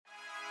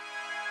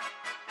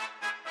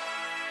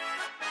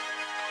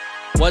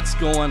What's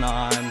going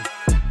on?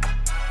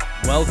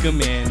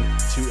 Welcome in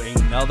to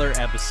another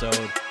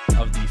episode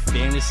of the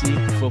Fantasy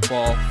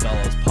Football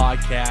Fellows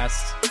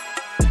podcast,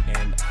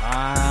 and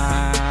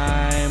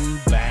I'm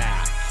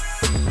back.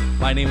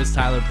 My name is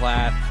Tyler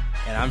Plath,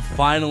 and I'm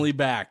finally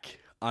back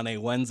on a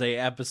Wednesday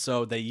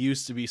episode that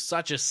used to be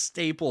such a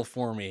staple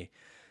for me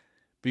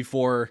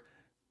before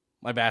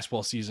my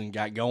basketball season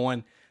got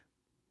going.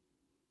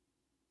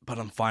 But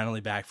I'm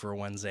finally back for a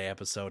Wednesday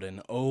episode,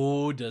 and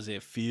oh, does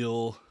it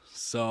feel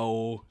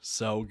so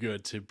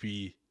good to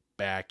be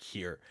back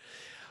here.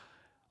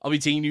 I'll be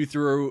taking you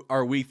through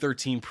our Week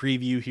 13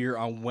 preview here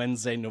on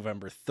Wednesday,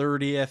 November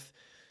 30th.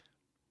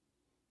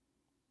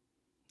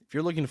 If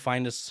you're looking to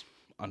find us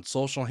on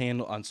social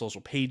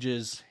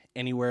pages,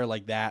 anywhere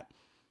like that,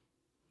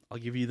 I'll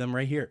give you them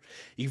right here.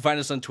 You can find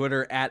us on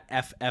Twitter at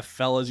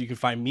FFFellas. You can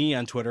find me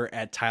on Twitter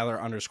at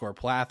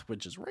Tyler_Plath,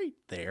 which is right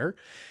there.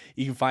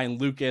 You can find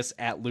Lucas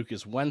at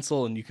Lucas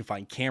Wenzel, and you can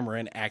find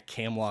Cameron at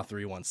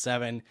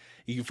Camlaw317.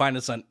 You can find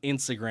us on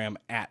Instagram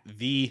at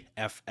the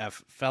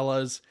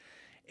FFFellas,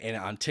 and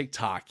on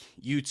TikTok,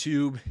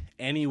 YouTube,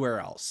 anywhere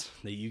else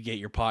that you get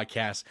your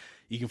podcasts.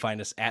 You can find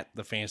us at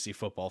the Fantasy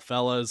Football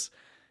Fellas.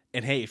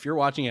 And hey, if you're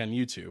watching on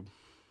YouTube,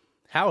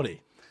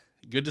 howdy,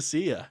 good to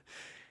see you.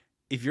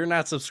 If you're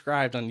not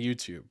subscribed on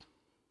YouTube,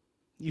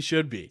 you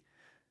should be.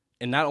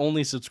 And not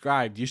only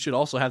subscribed, you should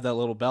also have that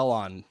little bell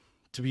on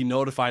to be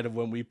notified of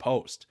when we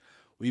post.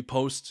 We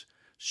post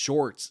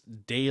shorts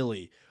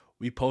daily.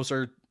 We post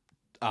our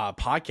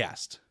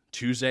podcast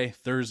Tuesday,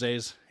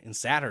 Thursdays, and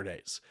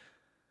Saturdays.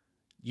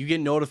 You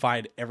get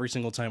notified every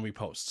single time we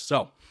post.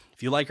 So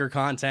if you like our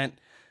content,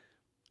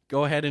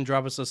 go ahead and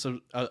drop us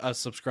a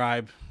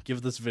subscribe.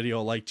 Give this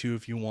video a like too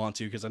if you want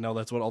to, because I know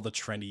that's what all the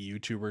trendy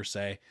YouTubers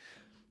say.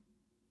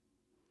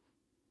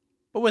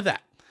 But with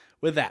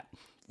that,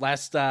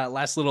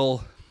 last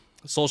little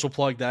social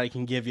plug that I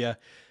can give you.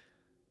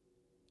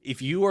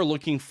 If you are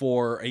looking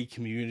for a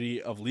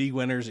community of league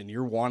winners and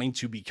you're wanting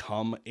to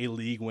become a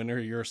league winner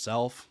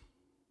yourself,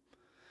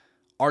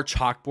 our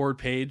chalkboard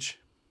page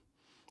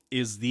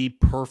is the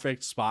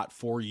perfect spot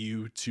for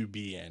you to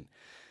be in.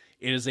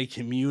 It is a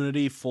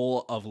community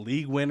full of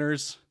league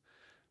winners,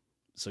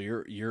 so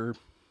you're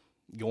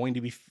going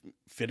to be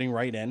fitting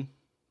right in.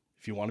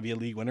 If you want to be a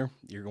league winner,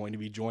 you're going to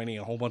be joining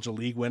a whole bunch of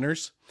league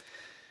winners.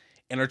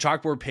 And our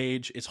chalkboard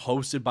page is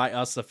hosted by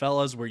us, the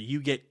fellas, where you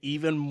get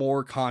even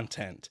more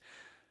content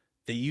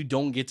that you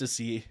don't get to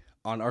see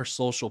on our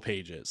social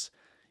pages.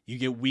 You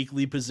get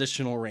weekly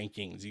positional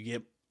rankings. You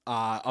get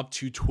up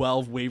to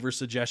 12 waiver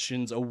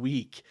suggestions a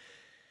week.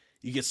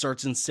 You get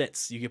starts and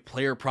sits. You get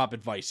player prop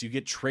advice. You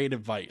get trade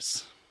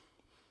advice.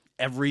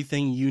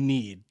 Everything you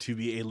need to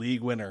be a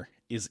league winner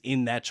is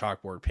in that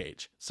chalkboard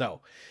page.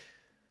 So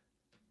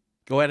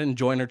go ahead and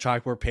join our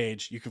chalkboard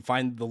page. You can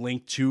find the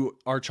link to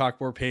our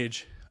chalkboard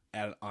page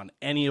on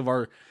any of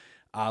our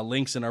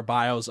links in our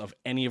bios of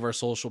any of our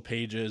social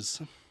pages.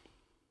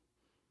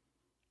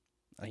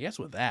 I guess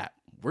with that,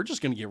 we're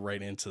just going to get right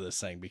into this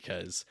thing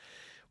because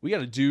we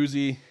got a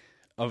doozy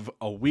of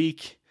a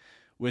week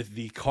with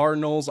the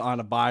Cardinals on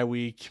a bye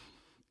week.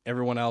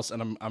 Everyone else,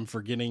 and I'm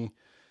forgetting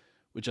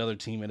which other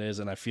team it is,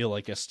 and I feel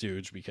like a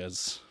stooge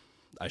because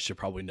I should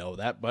probably know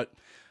that, but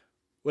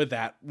with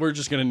that, we're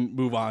just going to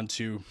move on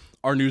to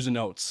our news and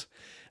notes.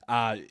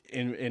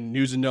 In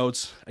news and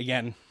notes,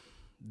 again,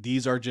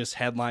 these are just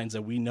headlines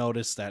that we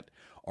noticed that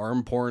are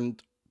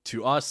important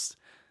to us,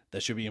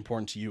 that should be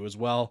important to you as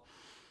well,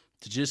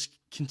 to just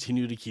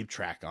continue to keep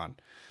track on.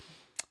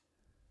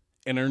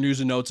 And our news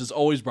and notes is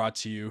always brought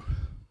to you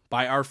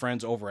by our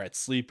friends over at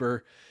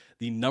Sleeper,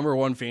 the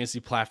 #1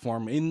 fantasy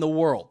platform in the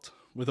world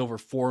with over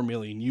 4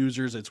 million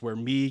users. It's where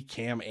me,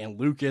 Cam, and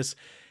Lucas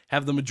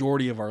have the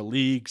majority of our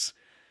leagues.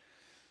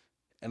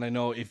 And I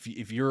know if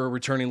you're a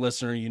returning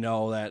listener, you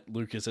know that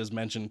Lucas has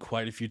mentioned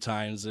quite a few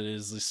times it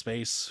is the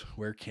space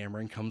where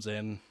Cameron comes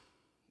in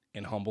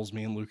and humbles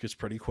me and Lucas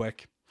pretty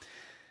quick.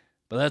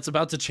 But that's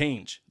about to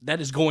change. That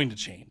is going to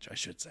change, I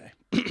should say.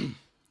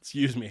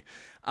 Excuse me.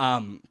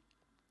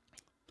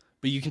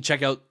 But you can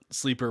check out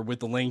Sleeper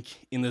with the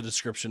link in the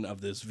description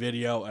of this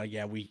video. And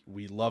again,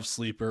 we love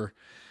Sleeper.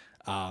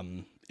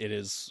 It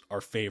is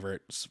our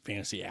favorite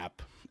fantasy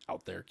app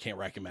out there. Can't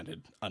recommend it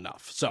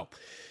enough. So,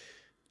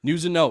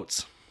 news and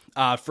notes.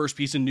 First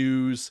piece of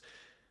news,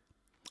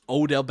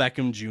 Odell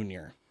Beckham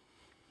Jr.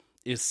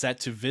 is set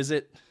to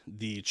visit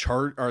the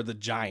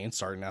Giants,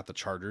 sorry, not the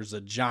Chargers,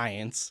 the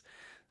Giants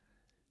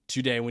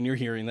today when you're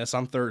hearing this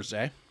on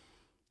Thursday.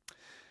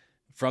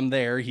 From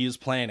there, he is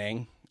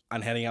planning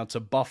on heading out to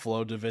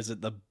Buffalo to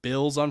visit the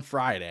Bills on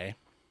Friday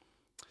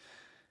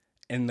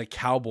and the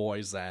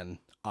Cowboys then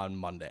on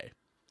Monday.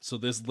 So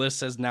this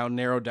list has now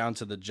narrowed down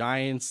to the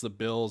Giants, the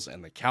Bills,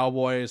 and the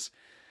Cowboys.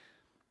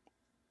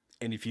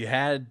 And if you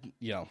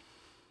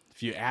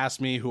ask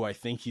me who I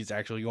think he's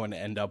actually going to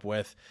end up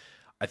with,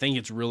 I think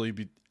it's really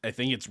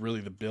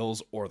the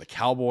Bills or the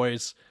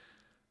Cowboys.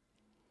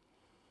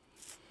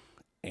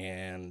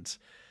 And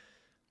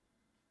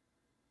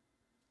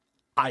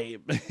I,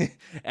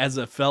 as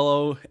a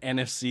fellow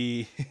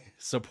NFC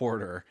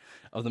supporter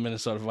of the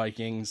Minnesota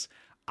Vikings.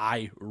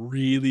 I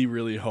really,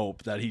 really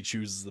hope that he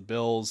chooses the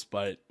Bills,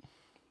 but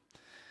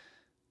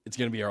it's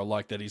going to be our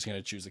luck that he's going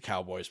to choose the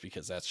Cowboys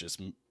because that's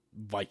just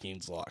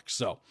Vikings luck.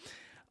 So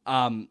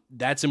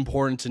that's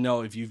important to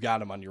know if you've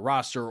got him on your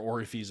roster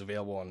or if he's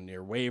available on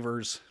your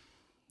waivers.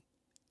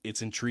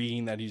 It's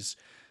intriguing that he's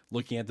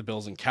looking at the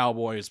Bills and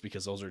Cowboys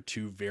because those are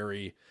two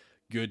very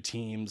good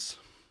teams,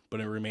 but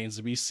it remains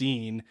to be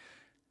seen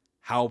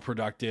how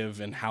productive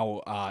and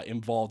how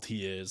involved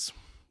he is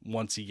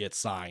once he gets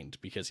signed,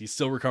 because he's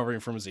still recovering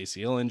from his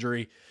ACL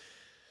injury.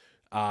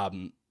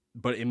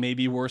 But it may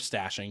be worth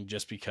stashing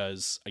just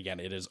because, again,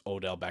 it is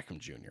Odell Beckham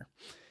Jr.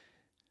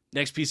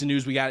 Next piece of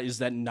news we got is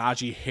that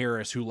Najee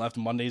Harris, who left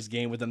Monday's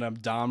game with an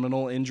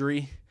abdominal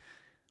injury,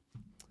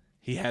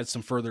 he had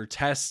some further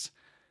tests.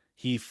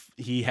 He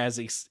has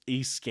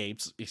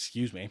escaped,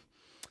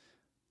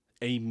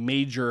 a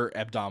major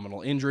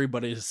abdominal injury,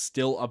 but it is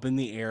still up in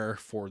the air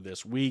for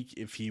this week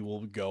if he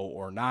will go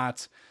or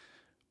not.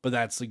 But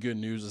that's the good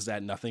news, is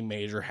that nothing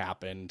major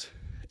happened.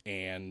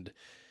 And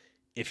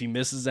if he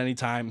misses any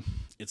time,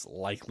 it's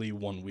likely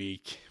 1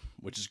 week,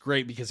 which is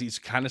great because he's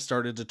kind of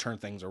started to turn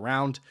things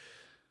around.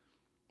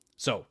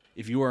 So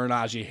if you are a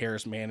Najee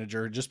Harris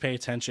manager, just pay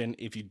attention.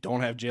 If you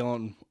don't have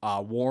Jaylen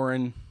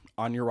Warren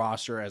on your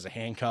roster as a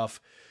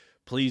handcuff,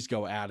 please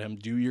go add him.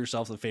 Do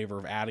yourself the favor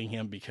of adding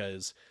him,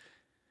 because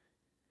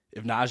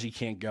if Najee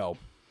can't go,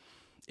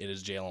 it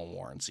is Jaylen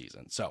Warren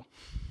season. So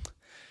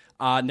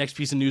next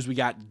piece of news, we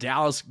got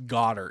Dallas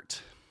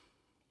Goedert.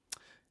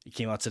 It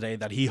came out today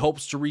that he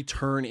hopes to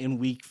return in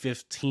week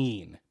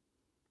 15.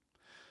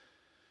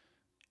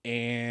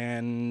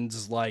 And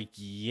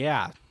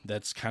yeah,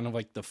 that's kind of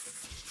like the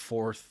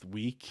fourth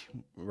week,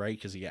 right?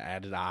 Because he got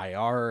added to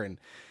IR. And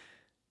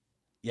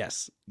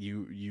yes,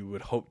 you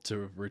would hope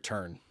to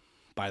return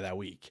by that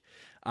week.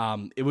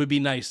 It would be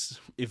nice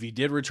if he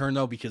did return,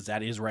 though, because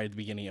that is right at the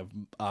beginning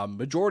of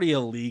majority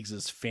of the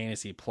leagues'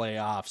 fantasy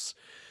playoffs.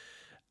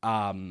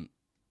 And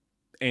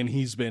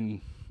he's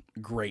been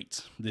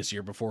great this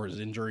year before his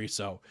injury.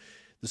 So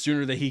the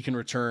sooner that he can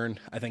return,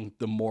 I think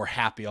the more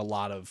happy a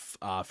lot of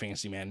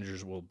fantasy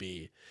managers will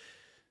be,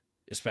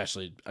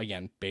 especially,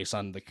 again, based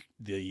on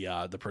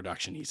the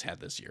production he's had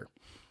this year.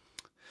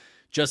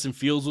 Justin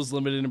Fields was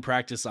limited in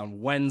practice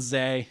on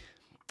Wednesday.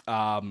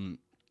 Last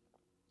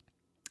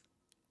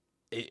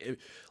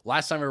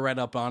time I read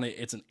up on it,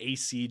 it's an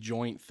AC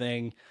joint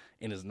thing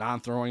in his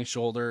non-throwing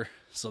shoulder.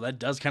 So that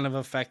does kind of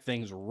affect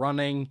things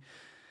running.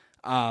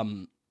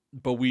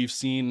 But we've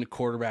seen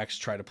quarterbacks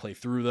try to play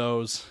through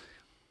those,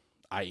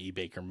 i.e.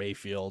 Baker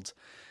Mayfield.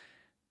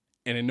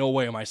 And in no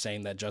way am I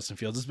saying that Justin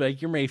Fields is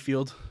Baker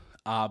Mayfield,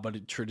 but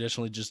it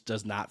traditionally just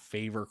does not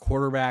favor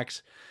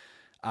quarterbacks.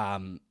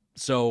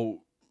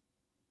 So,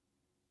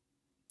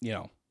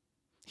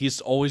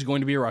 he's always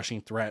going to be a rushing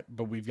threat,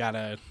 but we've got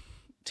to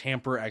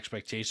tamper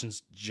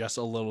expectations just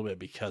a little bit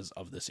because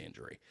of this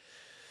injury.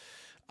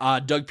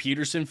 Doug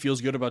Peterson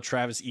feels good about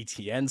Travis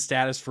Etienne's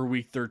status for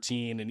week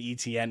 13, and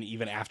Etienne,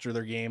 even after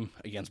their game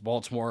against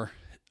Baltimore,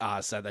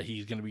 said that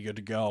he's going to be good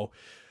to go.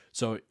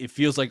 So it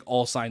feels like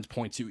all signs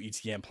point to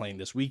Etienne playing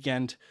this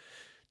weekend.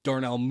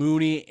 Darnell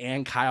Mooney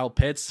and Kyle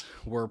Pitts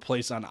were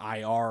placed on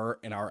IR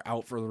and are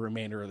out for the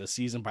remainder of the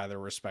season by their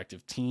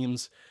respective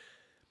teams.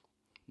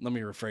 Let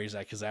me rephrase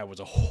that because that was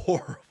a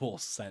horrible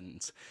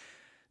sentence.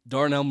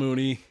 Darnell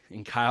Mooney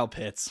and Kyle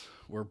Pitts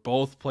were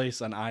both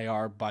placed on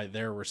IR by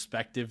their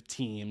respective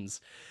teams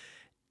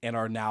and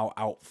are now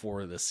out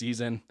for the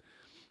season.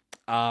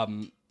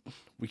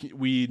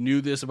 We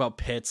knew this about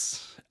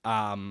Pitts,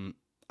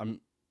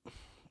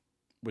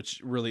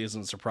 which really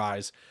isn't a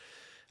surprise.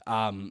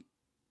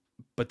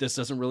 But this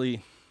doesn't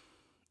really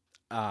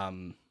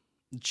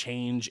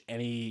change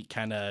any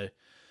kind of,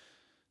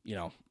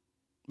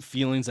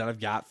 feelings that I've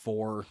got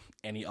for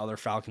any other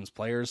Falcons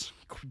players,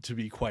 to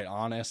be quite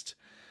honest.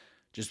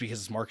 Just because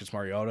it's Marcus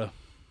Mariota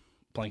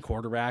playing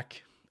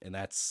quarterback, and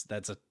that's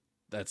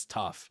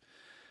tough.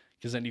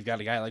 Because then you've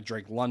got a guy like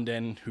Drake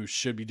London who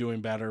should be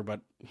doing better, but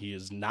he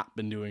has not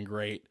been doing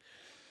great.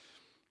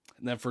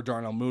 And then for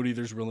Darnell Mooney,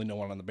 there's really no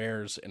one on the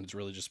Bears, and it's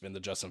really just been the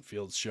Justin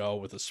Fields show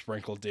with a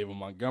sprinkle of David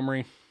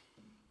Montgomery.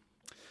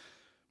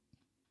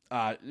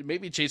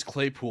 Maybe Chase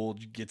Claypool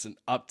gets an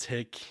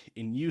uptick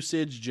in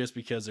usage just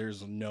because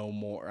there's no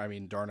more. I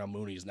mean, Darnell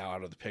Mooney is now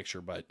out of the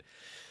picture, but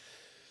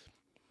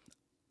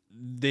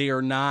they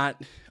are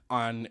not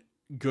on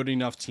good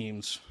enough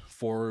teams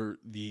for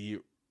the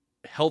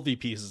healthy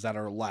pieces that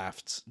are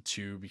left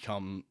to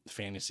become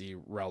fantasy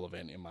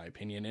relevant, in my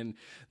opinion. And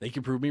they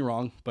can prove me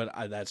wrong, but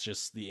that's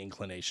just the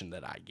inclination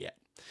that I get.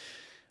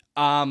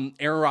 Aaron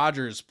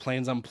Rodgers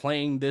plans on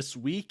playing this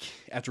week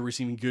after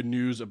receiving good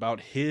news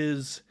about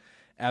his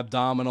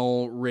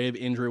abdominal rib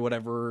injury,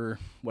 whatever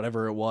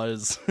it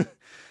was.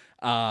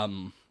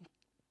 And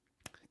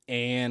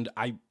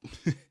I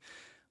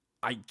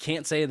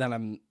can't say that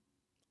I'm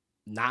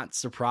not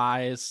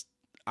surprised.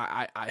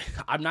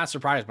 I'm not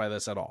surprised by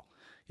this at all.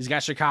 He's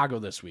got Chicago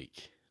this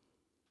week.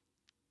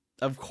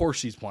 Of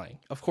course he's playing.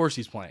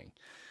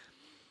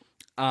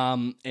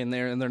 And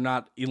they're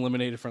not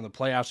eliminated from the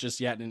playoffs just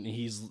yet. And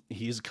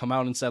he's come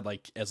out and said,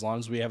 like, as long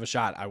as we have a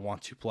shot, I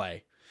want to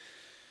play.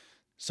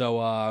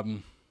 So,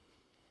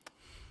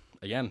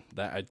 again,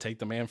 that I'd take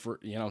the man for,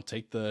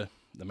 take the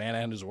man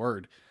at his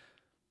word.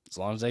 As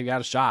long as they've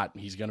got a shot,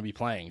 he's going to be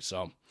playing.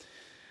 So,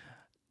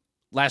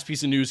 last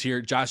piece of news here,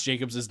 Josh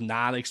Jacobs is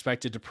not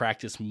expected to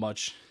practice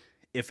much,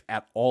 if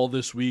at all,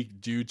 this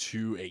week due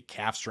to a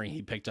calf strain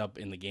he picked up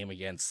in the game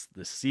against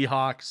the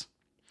Seahawks.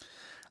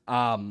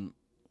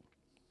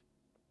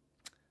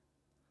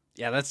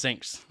 Yeah, that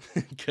stinks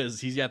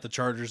because he's got the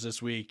Chargers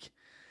this week,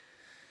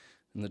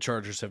 and the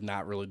Chargers have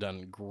not really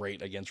done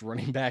great against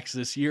running backs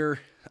this year.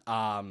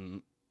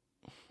 And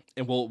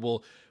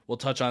we'll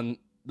touch on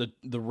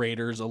the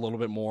Raiders a little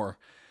bit more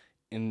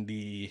in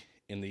the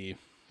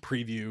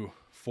preview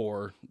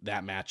for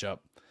that matchup.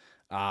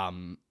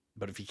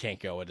 But if he can't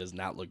go, it does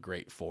not look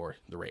great for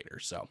the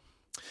Raiders. So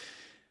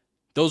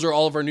those are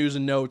all of our news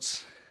and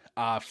notes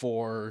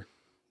for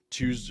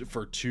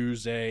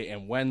Tuesday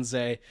and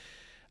Wednesday.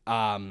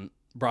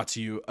 Brought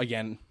to you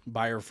again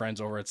by our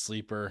friends over at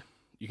Sleeper.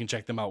 You can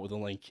check them out with a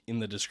link in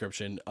the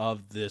description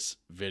of this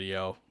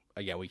video.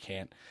 Again, we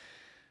can't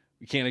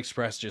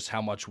express just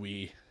how much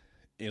we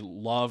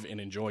love and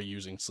enjoy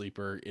using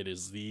Sleeper. It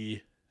is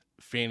the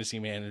fantasy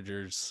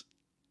manager's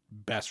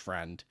best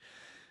friend.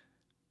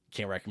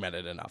 Can't recommend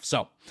it enough.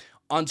 So,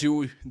 on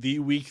to the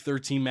Week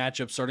 13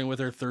 matchup, starting with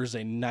our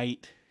Thursday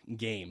night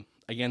game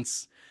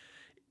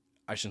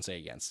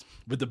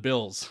with the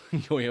Bills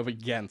going up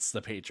against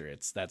the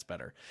Patriots. That's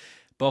better.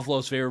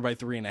 Buffalo's favored by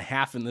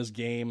 3.5 in this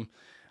game.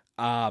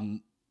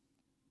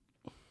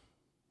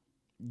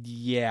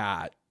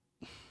 Yeah.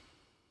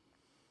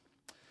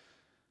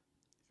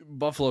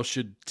 Buffalo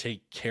should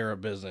take care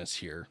of business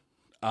here.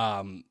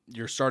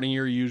 You're starting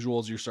your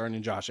usuals. You're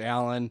starting Josh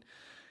Allen.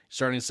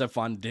 Starting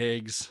Stephon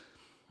Diggs.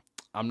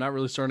 I'm not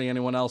really starting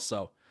anyone else,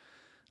 though.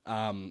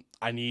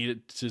 I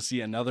need to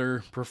see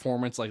another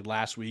performance like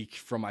last week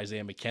from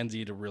Isaiah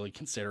McKenzie to really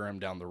consider him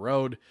down the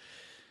road.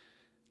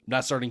 I'm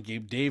not starting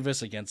Gabe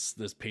Davis against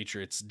this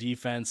Patriots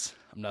defense.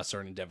 I'm not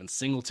starting Devin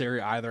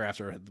Singletary either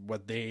after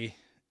what they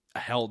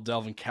held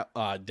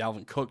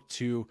Dalvin Cook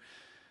to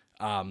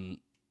on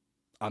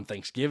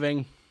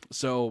Thanksgiving.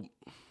 So,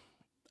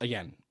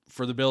 again,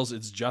 for the Bills,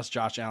 it's just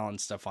Josh Allen,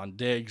 Stephon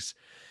Diggs.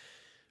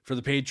 For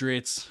the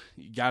Patriots,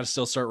 you got to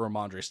still start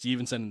Ramondre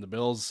Stevenson, and the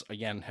Bills,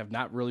 again, have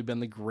not really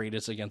been the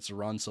greatest against the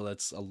run, so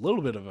that's a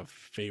little bit of a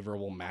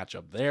favorable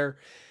matchup there.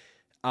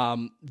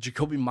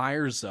 Jacoby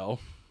Myers, though,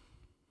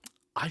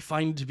 I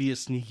find to be a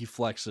sneaky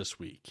flex this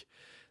week.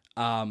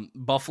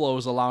 Buffalo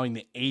is allowing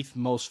the 8th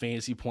most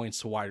fantasy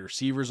points to wide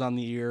receivers on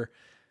the year,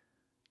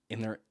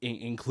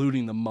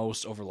 including the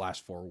most over the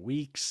last 4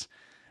 weeks.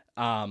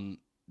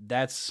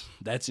 That's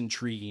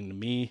intriguing to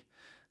me.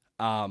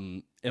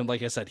 And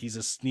like I said, he's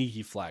a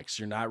sneaky flex.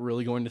 You're not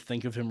really going to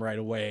think of him right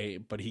away,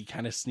 but he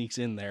kind of sneaks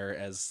in there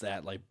as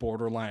that like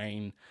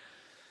borderline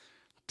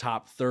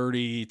top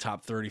 30,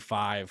 top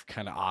 35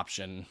 kind of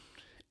option.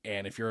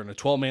 And if you're in a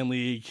 12-man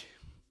league,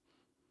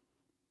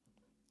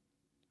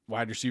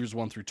 wide receivers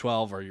 1 through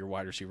 12 are your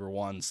wide receiver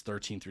 1s,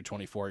 13 through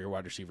 24 are your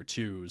wide receiver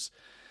 2s,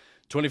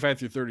 25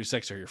 through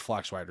 36 are your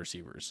flex wide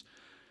receivers.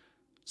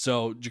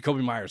 So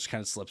Jacoby Myers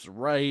kind of slips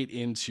right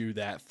into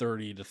that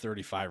 30 to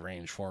 35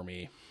 range for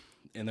me.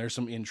 And there's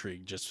some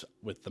intrigue just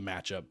with the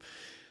matchup.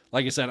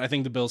 Like I said, I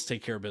think the Bills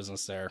take care of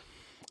business there.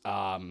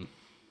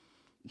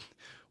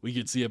 We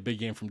could see a big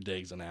game from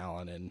Diggs and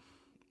Allen, and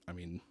I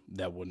mean,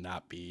 that would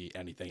not be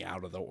anything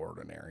out of the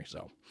ordinary.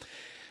 So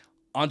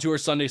on to our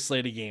Sunday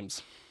slate of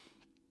games.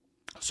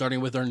 Starting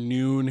with our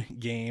noon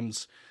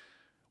games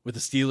with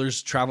the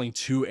Steelers traveling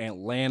to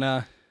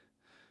Atlanta,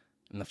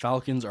 and the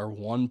Falcons are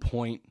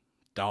 1-point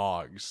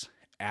dogs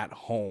at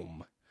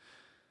home.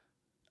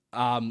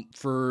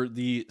 For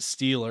the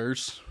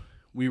Steelers,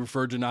 we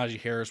referred to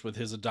Najee Harris with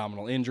his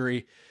abdominal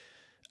injury.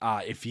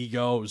 If he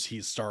goes,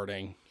 he's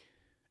starting.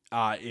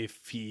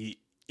 If he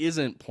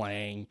isn't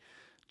playing,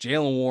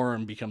 Jalen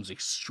Warren becomes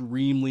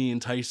extremely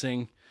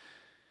enticing,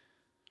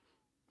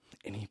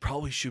 and he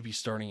probably should be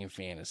starting in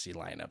fantasy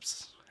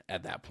lineups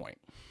at that point.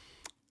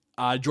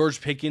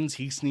 George Pickens,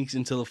 he sneaks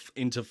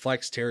into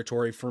flex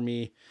territory for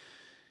me,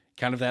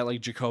 kind of that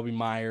like Jacoby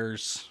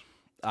Myers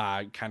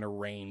kind of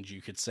range,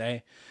 you could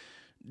say.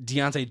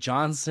 Deontay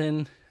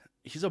Johnson,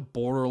 he's a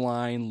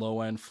borderline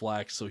low-end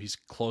flex, so he's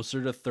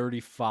closer to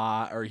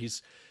 35, or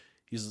he's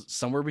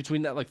somewhere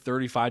between that like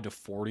 35 to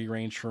 40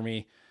 range for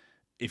me.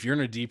 If you're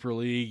in a deeper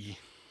league,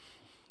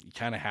 you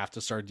kind of have to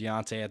start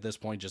Deontay at this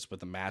point just with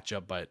the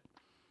matchup, but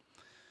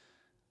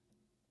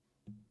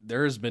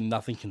there has been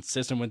nothing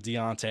consistent with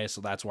Deontay,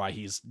 so that's why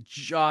he's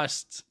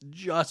just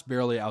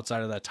barely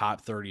outside of that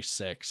top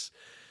 36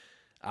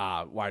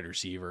 wide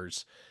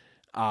receivers.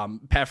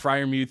 Pat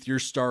Freiermuth, you're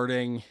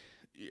starting.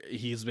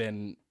 He's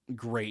been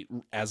great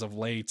as of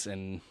late,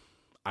 and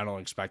I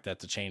don't expect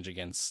that to change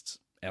against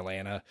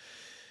Atlanta.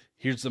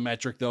 Here's the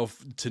metric, though,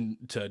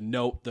 to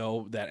note,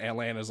 though, that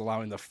Atlanta is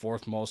allowing the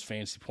 4th most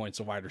fantasy points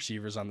of wide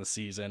receivers on the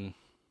season.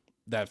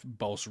 That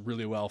boasts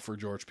really well for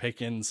George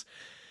Pickens.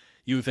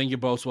 You would think it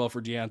bodes well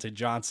for Deontay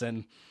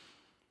Johnson.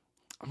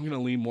 I'm going to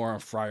lean more on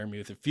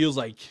Freiermuth. It feels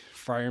like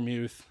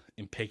Freiermuth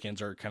and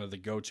Pickens are kind of the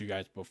go-to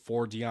guys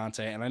before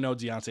Deontay. And I know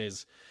Deontay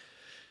has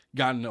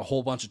gotten a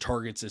whole bunch of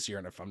targets this year.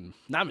 And if I'm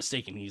not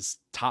mistaken, he's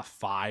top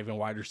 5 in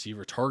wide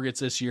receiver targets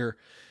this year.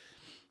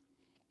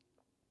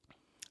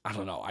 I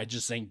don't know. I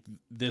just think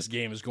this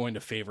game is going to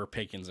favor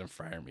Pickens and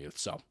Freiermuth.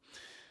 So,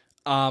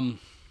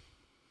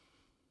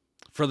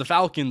 for the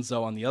Falcons,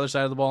 though, on the other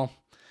side of the ball,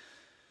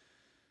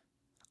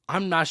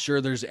 I'm not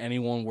sure there's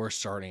anyone worth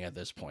starting at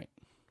this point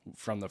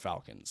from the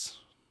Falcons.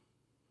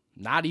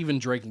 Not even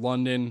Drake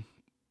London,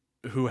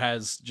 who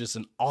has just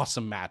an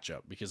awesome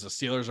matchup because the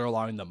Steelers are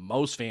allowing the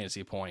most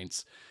fantasy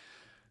points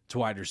to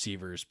wide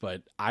receivers,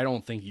 but I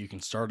don't think you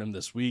can start him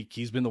this week.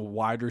 He's been the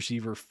wide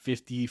receiver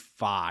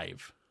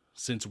 55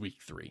 since week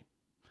 3.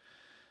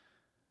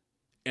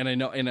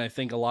 And I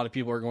think a lot of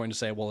people are going to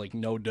say, well, like,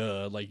 no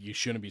duh, like, you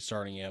shouldn't be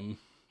starting him.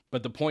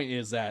 But the point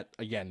is that,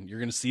 again, you're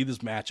going to see this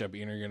matchup and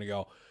you're going to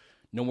go,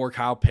 no more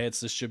Kyle Pitts.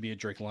 This should be a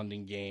Drake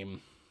London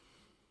game.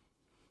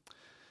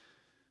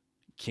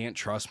 Can't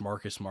trust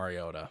Marcus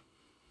Mariota.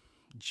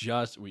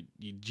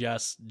 You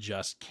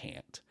just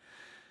can't.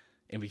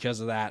 And because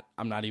of that,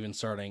 I'm not even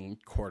starting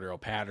Cordero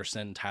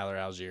Patterson, Tyler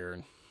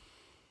Algier,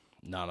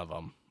 none of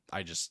them.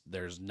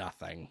 There's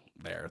nothing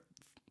there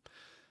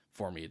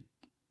for me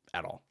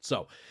at all.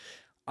 So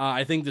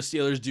I think the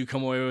Steelers do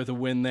come away with a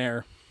win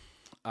there,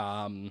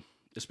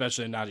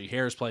 especially in Najee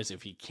Harris' place.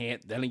 If he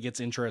can't, then it gets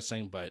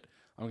interesting, but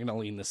I'm going to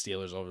lean the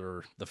Steelers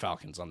over the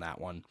Falcons on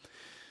that one.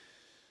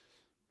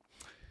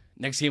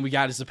 Next game we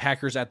got is the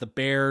Packers at the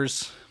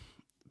Bears.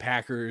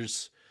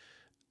 Packers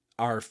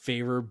are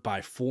favored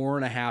by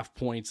 4.5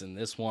 points in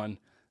this one.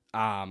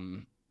 I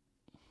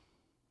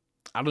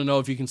don't know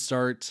if you can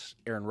start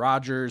Aaron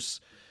Rodgers,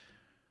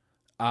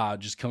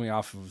 just coming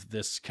off of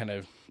this kind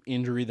of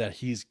injury that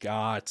he's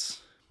got,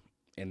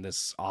 and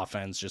this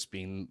offense just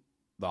being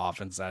the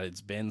offense that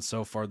it's been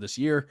so far this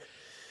year.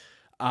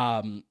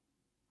 Aaron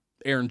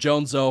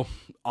Jones, though,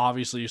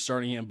 obviously you're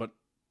starting him, but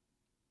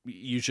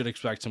you should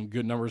expect some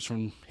good numbers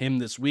from him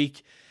this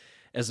week,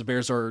 as the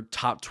Bears are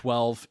top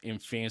 12 in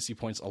fantasy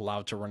points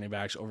allowed to running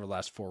backs over the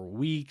last 4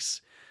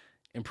 weeks.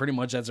 And pretty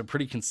much that's a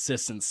pretty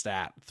consistent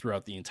stat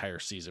throughout the entire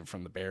season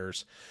from the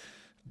Bears.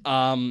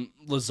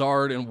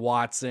 Lazard and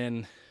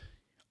Watson,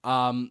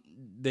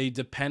 they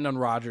depend on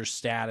Rodgers'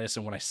 status.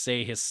 And when I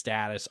say his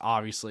status,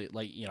 obviously,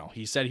 like, you know,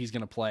 he said he's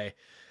going to play,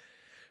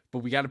 but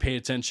we got to pay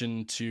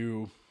attention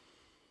to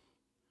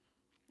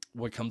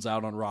what comes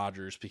out on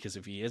Rodgers, because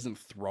if he isn't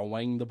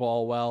throwing the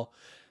ball well,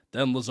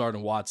 then Lazard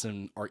and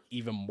Watson are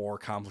even more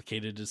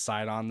complicated to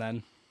decide on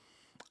then.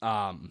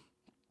 But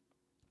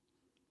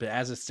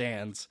as it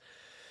stands,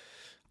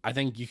 I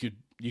think you could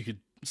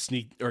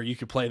sneak, or you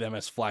could play them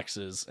as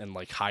flexes and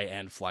like high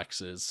end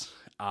flexes.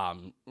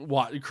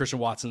 Christian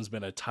Watson's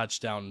been a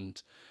touchdown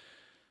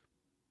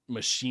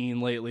machine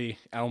lately.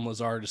 Allen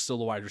Lazard is still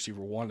the wide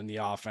receiver 1 in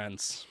the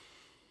offense.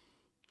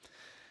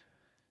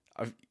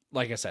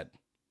 Like I said,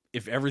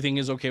 if everything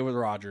is okay with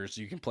Rodgers,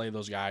 you can play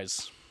those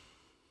guys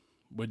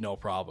with no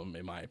problem,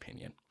 in my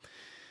opinion.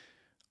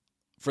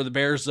 For the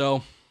Bears,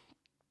 though,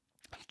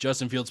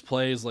 Justin Fields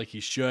plays like he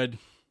should,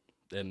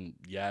 then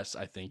yes,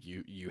 I think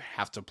you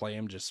have to play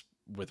him just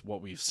with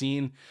what we've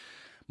seen.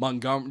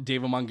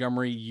 David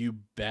Montgomery, you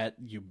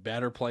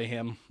better play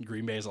him.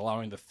 Green Bay is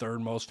allowing the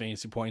 3rd most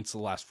fantasy points the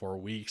last 4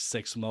 weeks,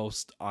 6th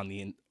most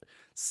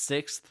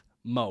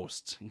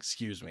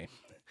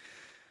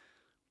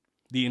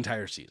the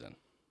entire season.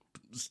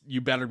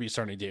 You better be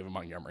starting David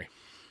Montgomery.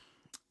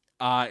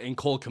 And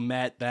Cole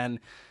Kmet, then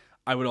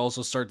I would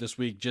also start this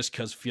week just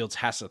because Fields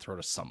has to throw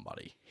to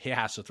somebody. He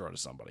has to throw to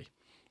somebody.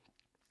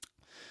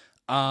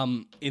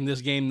 In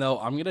this game, though,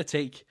 I'm going to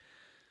take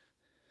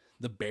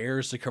the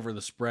Bears to cover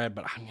the spread,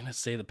 but I'm going to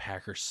say the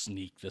Packers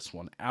sneak this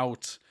one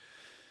out.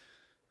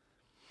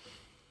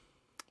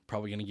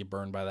 Probably going to get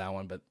burned by that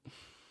one, but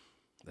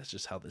that's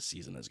just how this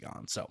season has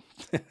gone. So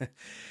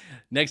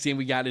next game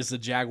we got is the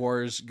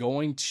Jaguars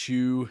going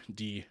to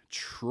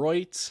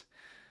Detroit.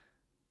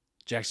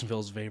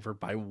 Jacksonville's favored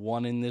by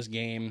 1 in this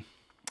game.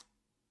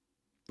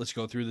 Let's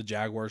go through the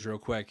Jaguars real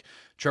quick.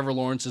 Trevor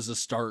Lawrence is a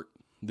start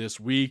this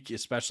week,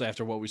 especially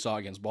after what we saw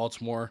against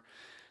Baltimore.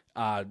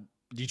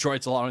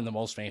 Detroit's allowing the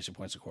most fantasy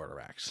points to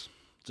quarterbacks.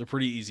 It's a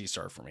pretty easy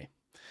start for me.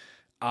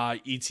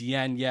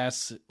 ETN,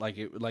 yes, like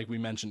we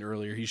mentioned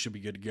earlier, he should be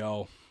good to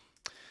go.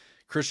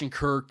 Christian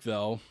Kirk,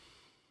 though.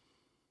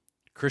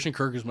 Christian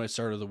Kirk is my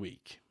start of the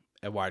week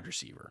at wide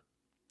receiver.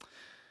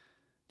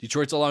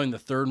 Detroit's allowing the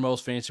 3rd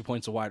most fantasy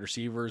points to wide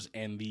receivers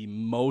and the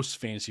most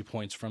fantasy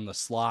points from the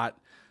slot.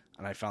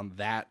 And I found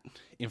that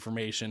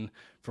information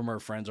from our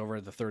friends over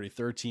at the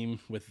 33rd team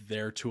with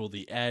their tool,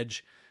 The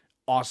Edge.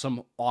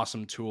 Awesome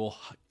tool.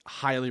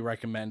 Highly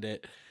recommend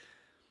it.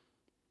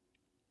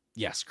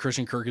 Yes,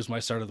 Christian Kirk is my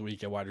start of the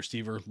week at wide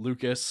receiver.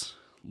 Lucas,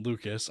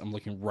 I'm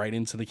looking right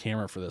into the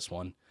camera for this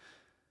one.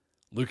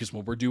 Lucas,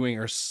 when we're doing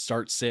our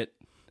start-sit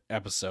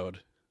episode,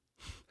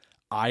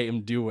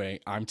 I'm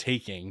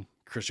taking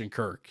Christian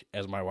Kirk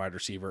as my wide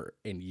receiver,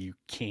 and you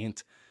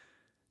can't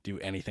do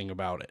anything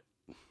about it.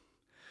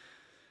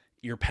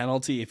 Your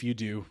penalty, if you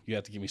do, you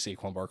have to give me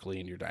Saquon Barkley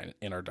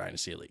in our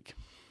Dynasty League.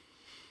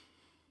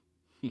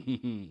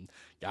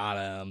 Got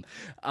him.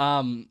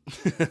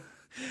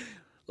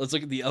 Let's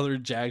look at the other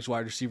Jags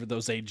wide receiver,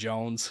 though, Zay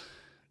Jones.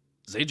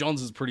 Zay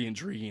Jones is pretty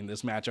intriguing,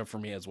 this matchup for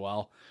me as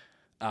well.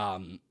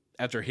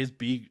 After his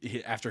big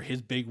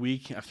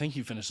week, I think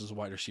he finished as a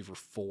wide receiver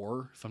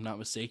 4, if I'm not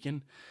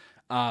mistaken.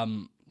 But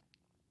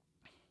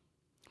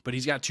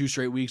he's got 2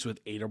 straight weeks with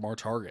 8 or more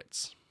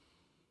targets.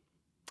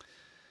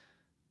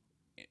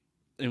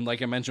 And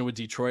like I mentioned with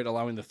Detroit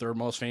allowing the 3rd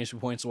most fantasy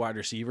points to wide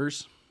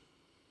receivers,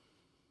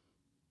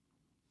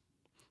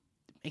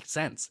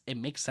 it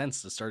makes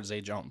sense to start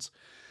Zay Jones.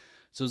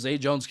 So Zay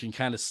Jones can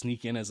kind of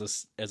sneak in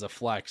as a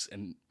flex.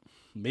 And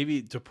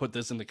maybe to put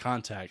this into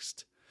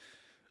context,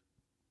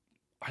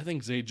 I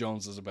think Zay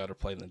Jones is a better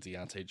play than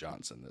Deontay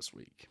Johnson this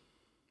week.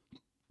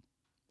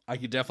 That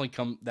could definitely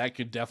come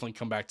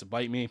back to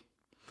bite me.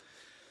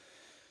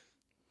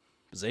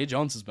 Zay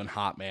Jones has been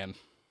hot, man.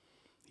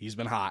 He's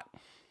been hot.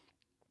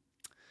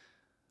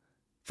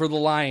 For the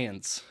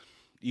Lions,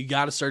 you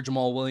got to start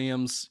Jamal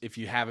Williams if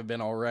you haven't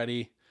been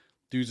already.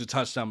 Dude's a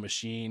touchdown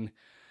machine.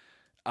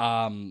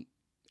 And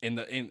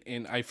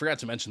I forgot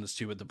to mention this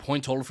too, but the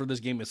point total for this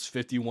game is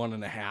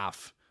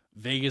 51.5.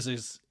 Vegas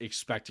is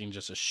expecting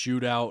just a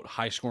shootout,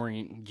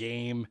 high-scoring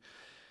game.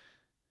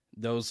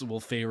 Those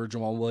will favor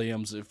Jamal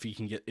Williams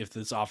if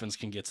this offense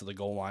can get to the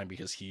goal line,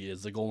 because he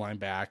is the goal line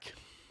back.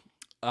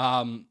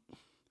 DeAndre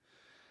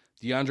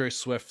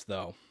Swift,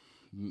 though.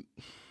 Man.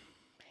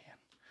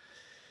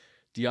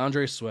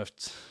 DeAndre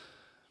Swift,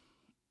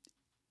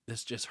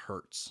 this just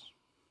hurts.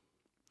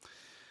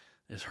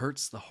 It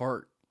hurts the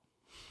heart.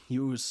 He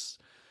was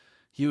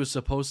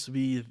supposed to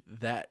be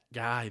that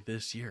guy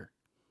this year,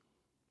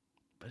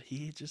 but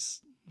he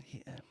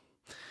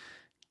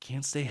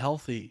can't stay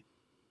healthy.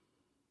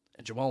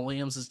 And Jamal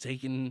Williams is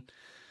taking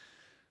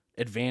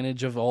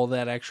advantage of all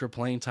that extra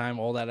playing time,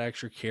 all that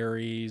extra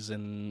carries,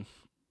 and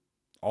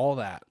all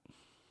that.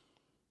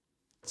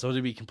 So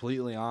to be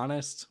completely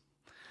honest,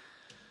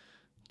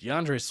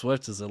 DeAndre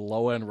Swift is a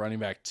low-end running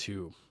back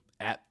 2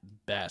 at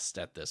best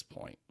at this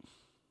point.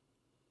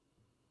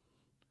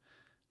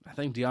 I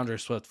think DeAndre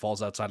Swift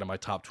falls outside of my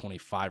top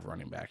 25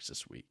 running backs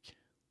this week.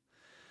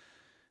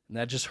 And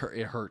that just hurt.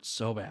 It hurts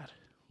so bad.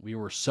 We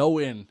were so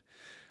in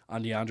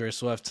on DeAndre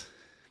Swift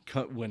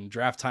when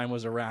draft time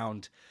was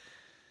around,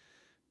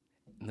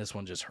 and this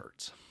one just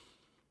hurts.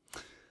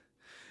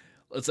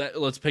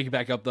 Let's pick it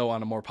back up, though,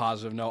 on a more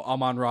positive note.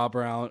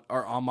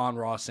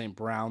 Amon-Ra St.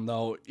 Brown,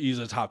 though, he's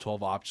a top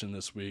 12 option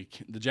this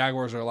week. The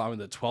Jaguars are allowing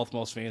the 12th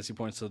most fantasy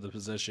points to the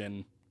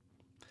position.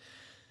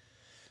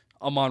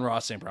 Amon-Ra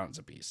St. Brown is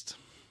a beast.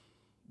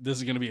 This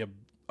is going to be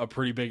a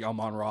pretty big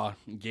Amon-Ra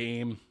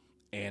game,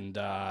 and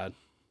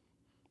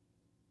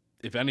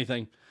if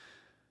anything,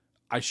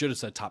 I should have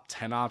said top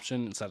 10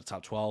 option instead of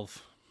top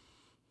 12.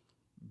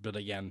 But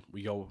again,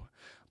 we go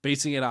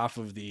basing it off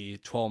of the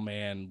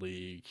 12-man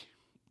league.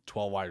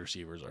 12 wide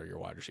receivers are your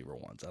wide receiver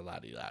ones. I'm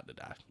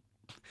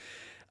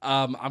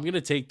going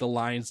to take the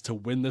Lions to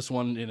win this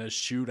one in a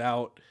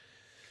shootout.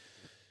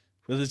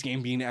 With this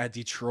game being at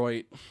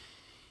Detroit,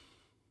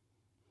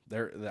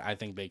 I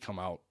think they come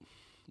out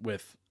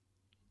with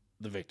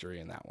the victory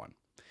in that one.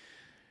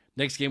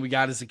 Next game we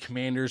got is the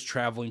Commanders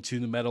traveling to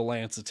the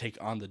Meadowlands to take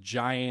on the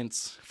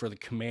Giants. For the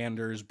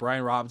Commanders,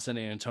 Brian Robinson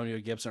and Antonio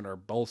Gibson are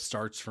both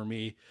starts for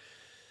me.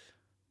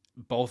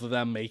 Both of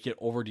them make it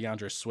over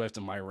DeAndre Swift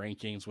in my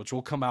rankings, which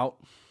will come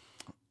out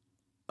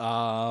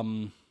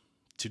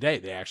today.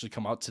 They actually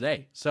come out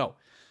today. So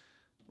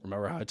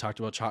remember how I talked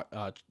about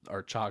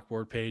our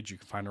chalkboard page? You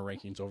can find our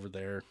rankings over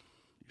there.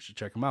 You should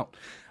check them out.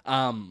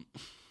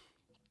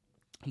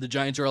 The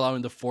Giants are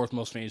allowing the 4th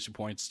most fantasy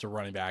points to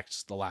running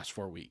backs the last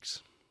 4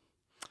 weeks.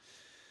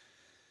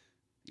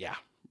 Yeah,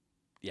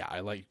 I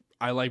like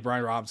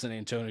Brian Robinson and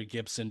Antonio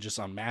Gibson just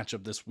on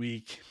matchup this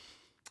week.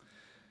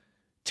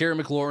 Terry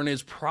McLaurin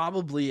is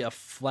probably a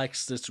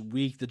flex this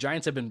week. The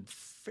Giants have been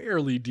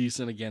fairly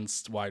decent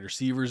against wide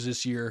receivers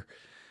this year.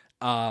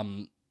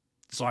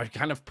 So I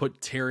kind of put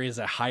Terry as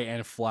a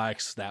high-end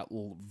flex, that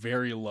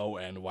very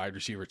low-end wide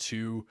receiver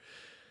 2.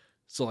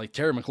 So like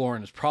Terry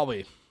McLaurin is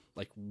probably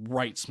like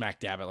right smack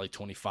dab at like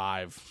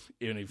 25.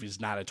 Even if he's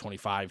not at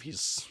 25,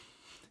 he's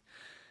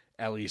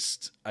at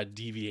least a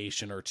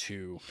deviation or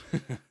 2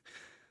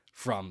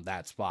 from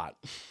that spot.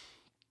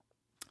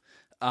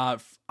 I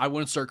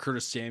wouldn't start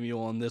Curtis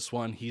Samuel on this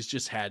one. He's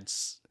just had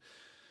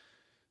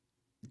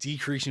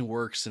decreasing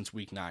work since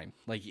week 9.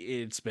 Like,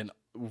 it's been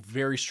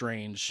very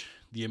strange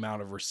the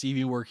amount of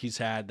receiving work he's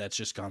had. That's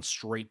just gone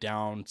straight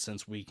down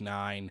since week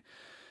 9.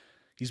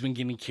 He's been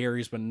getting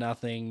carries, but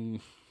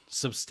nothing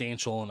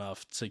substantial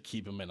enough to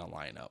keep him in a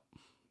lineup.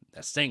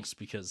 That stinks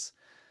because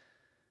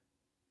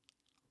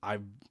I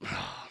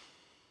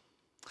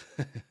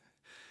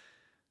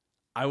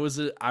was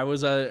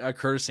a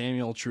Curtis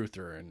Samuel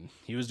truther, and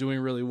he was doing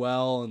really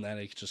well, and then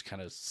it just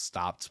kind of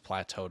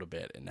plateaued a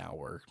bit, and now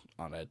we're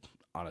on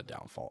a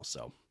downfall.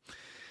 So,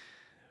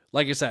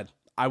 like I said,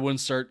 I wouldn't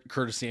start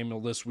Curtis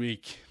Samuel this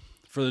week.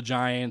 For the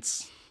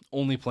Giants,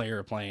 only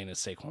player playing is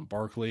Saquon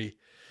Barkley.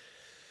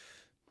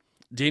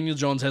 Daniel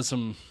Jones has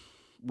some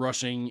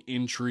rushing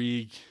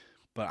intrigue,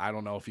 but I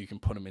don't know if you can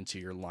put him into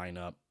your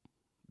lineup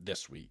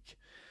this week.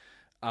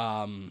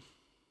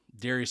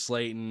 Darius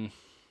Slayton,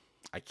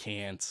 I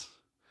can't.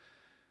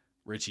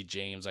 Richie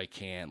James, I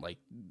can't. Like,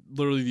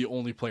 literally the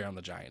only player on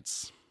the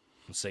Giants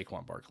was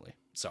Saquon Barkley.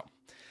 So,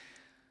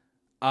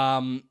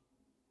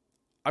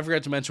 I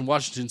forgot to mention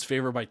Washington's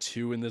favored by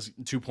 2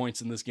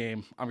 points in this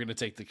game. I'm going to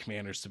take the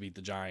Commanders to beat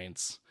the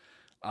Giants.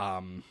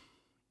 And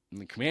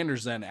the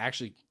Commanders then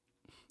actually,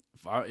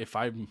 if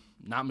I'm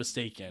not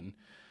mistaken,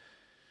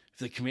 if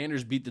the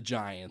Commanders beat the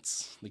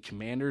Giants, the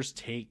Commanders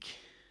take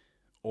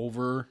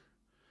over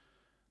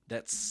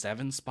that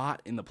 7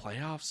 spot in the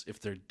playoffs if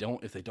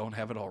they don't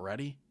have it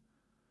already.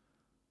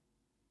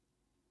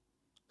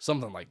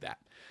 Something like that.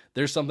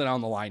 There's something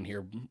on the line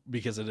here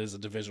because it is a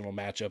divisional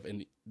matchup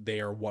and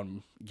they are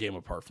 1 game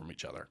apart from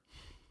each other.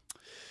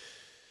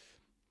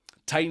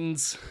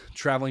 Titans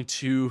traveling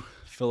to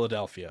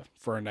Philadelphia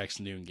for our next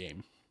noon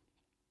game.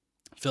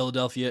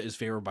 Philadelphia is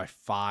favored by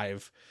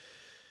 5.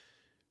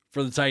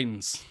 For the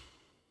Titans,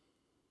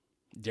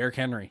 Derrick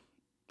Henry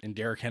and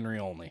Derrick Henry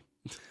only.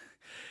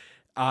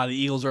 The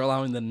Eagles are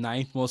allowing the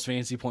 9th most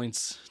fantasy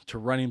points to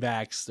running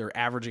backs. They're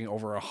averaging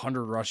over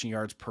 100 rushing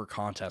yards per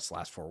contest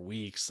last 4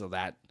 weeks. So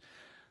that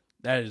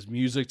is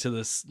music to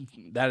this.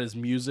 That is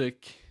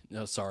music.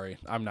 No, sorry.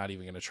 I'm not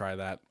even going to try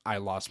that. I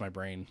lost my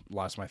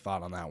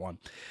thought on that one.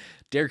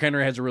 Derrick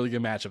Henry has a really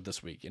good matchup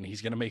this week, and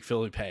he's going to make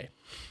Philly pay.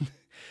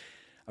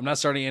 I'm not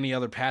starting any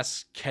other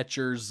pass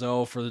catchers,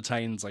 though, for the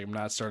Titans. Like, I'm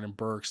not starting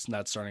Burks,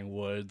 not starting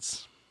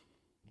Woods,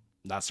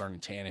 not starting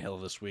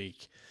Tannehill this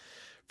week.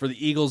 For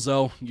the Eagles,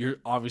 though, you're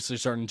obviously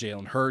starting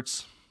Jalen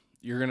Hurts.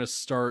 You're going to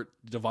start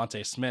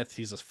Devontae Smith.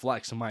 He's a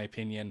flex, in my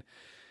opinion.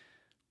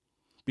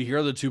 But here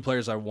are the 2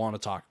 players I want to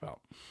talk about.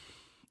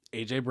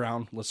 A.J.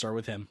 Brown, let's start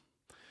with him.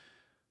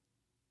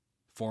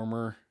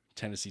 Former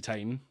Tennessee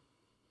Titan.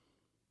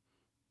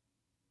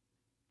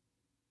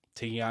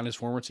 Taking on his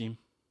former team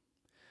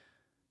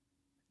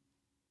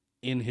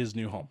in his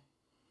new home.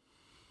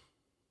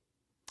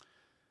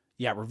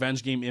 Yeah,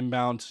 revenge game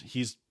inbound.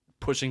 He's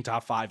pushing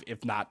top 5,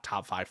 if not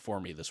top 5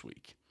 for me this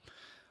week.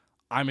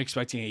 I'm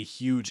expecting a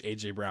huge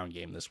A.J. Brown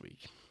game this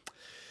week.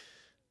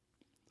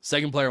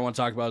 Second player I want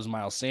to talk about is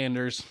Miles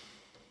Sanders,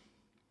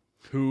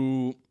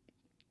 who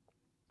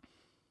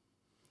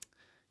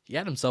he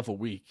had himself a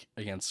week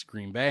against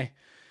Green Bay,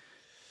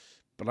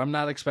 but I'm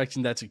not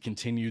expecting that to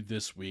continue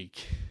this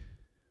week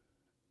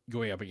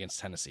going up against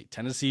Tennessee.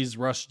 Tennessee's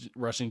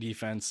rushing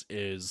defense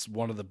is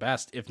one of the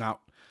best, if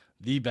not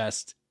the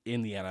best,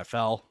 in the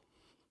NFL.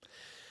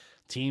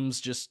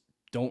 Teams just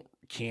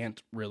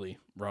can't really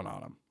run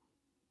on them.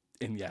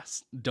 And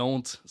yes,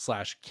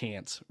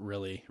 can't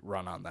really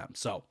run on them.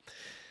 So,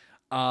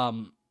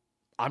 I'm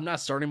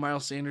not starting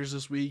Miles Sanders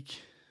this week.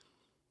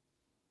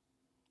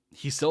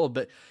 He's still a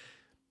bit.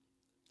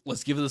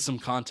 Let's give this some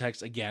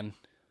context again.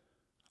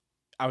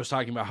 I was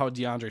talking about how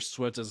DeAndre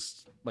Swift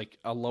is like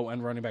a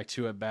low-end running back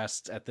 2 at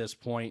best at this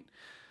point.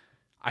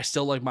 I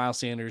still like Miles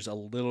Sanders a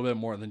little bit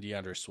more than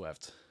DeAndre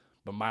Swift.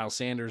 But Miles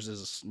Sanders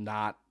is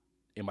not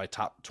in my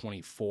top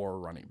 24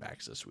 running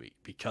backs this week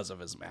because of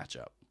his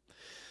matchup.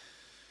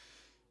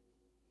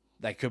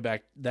 That could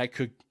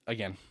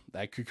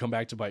come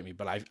back to bite me.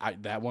 But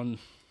that one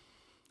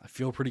I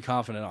feel pretty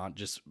confident on.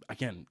 Just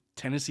again,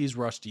 Tennessee's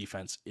rush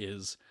defense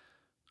is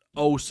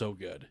so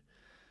good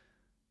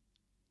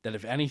that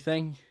if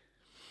anything,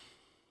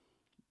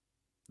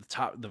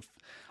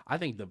 I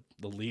think the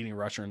leading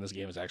rusher in this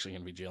game is actually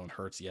going to be Jalen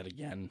Hurts yet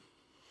again.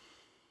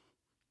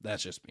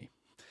 That's just me.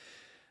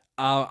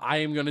 I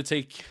am going to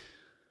take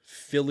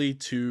Philly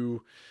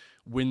to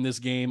win this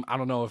game. I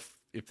don't know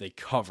if they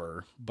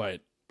cover,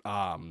 but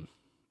I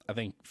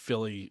think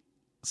Philly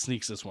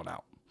sneaks this one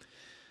out.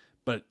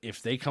 But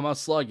if they come out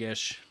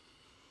sluggish,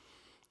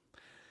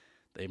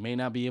 they may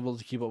not be able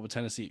to keep up with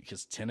Tennessee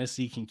because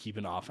Tennessee can keep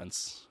an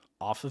offense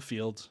off the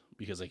field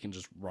because they can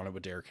just run it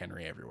with Derrick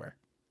Henry everywhere.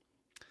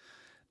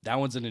 That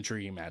one's an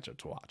intriguing matchup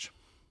to watch.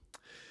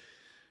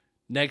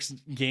 Next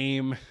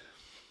game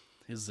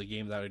is the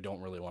game that I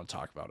don't really want to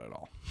talk about at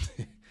all.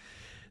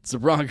 It's the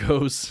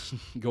Broncos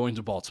going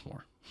to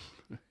Baltimore.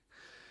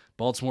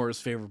 Baltimore is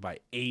favored by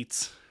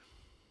 8.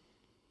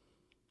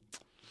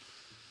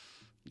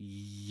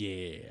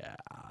 Yeah.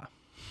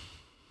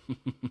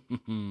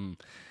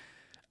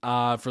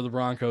 For the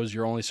Broncos,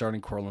 you're only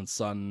starting Courtland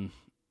Sutton,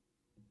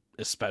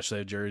 especially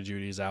if Jerry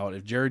Jeudy's out.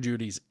 If Jerry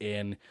Jeudy's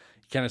in,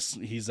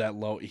 he's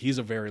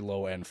a very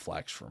low end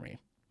flex for me.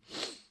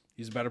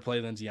 He's a better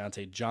player than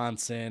Deontay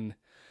Johnson.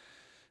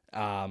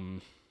 Yeah,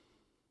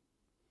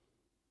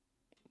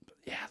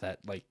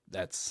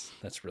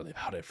 that's really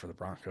about it for the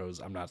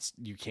Broncos.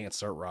 You can't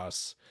start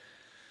Russ.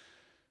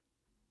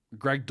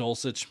 Greg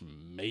Dulcich,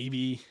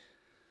 maybe.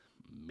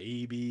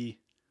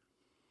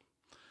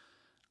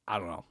 I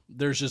don't know.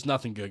 There's just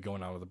nothing good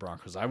going on with the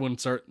Broncos. I wouldn't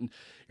start.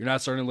 You're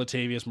not starting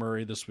Latavius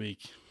Murray this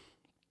week.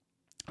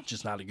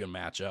 Just not a good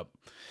matchup.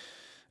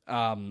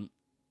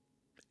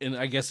 And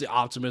I guess the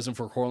optimism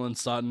for Cortland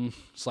Sutton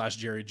 /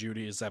 Jerry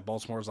Jeudy is that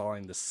Baltimore's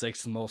allowing the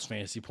 6th most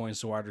fantasy points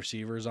to wide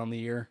receivers on the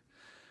year.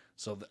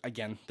 So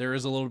again, there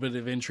is a little bit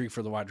of intrigue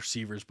for the wide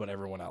receivers, but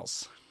everyone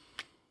else,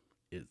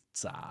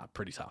 it's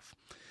pretty tough.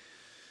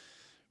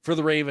 For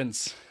the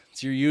Ravens,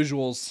 it's your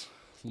usuals.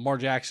 Lamar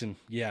Jackson,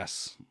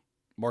 yes.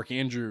 Mark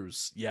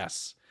Andrews,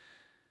 yes.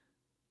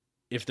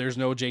 If there's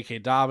no J.K.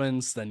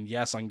 Dobbins, then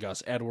yes on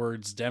Gus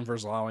Edwards.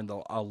 Denver's allowing the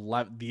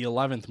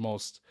 11th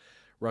most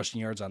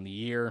rushing yards on the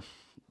year.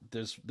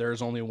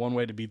 There's only one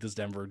way to beat this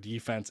Denver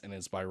defense, and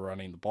it's by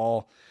running the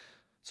ball.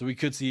 So we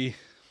could see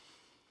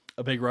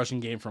a big rushing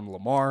game from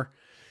Lamar.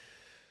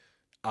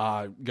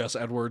 Gus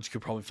Edwards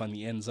could probably find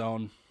the end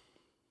zone.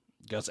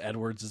 Gus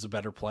Edwards is a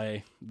better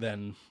play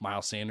than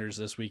Miles Sanders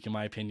this week, in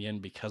my opinion,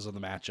 because of the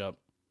matchup.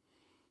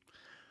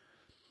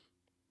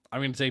 I'm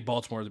going to take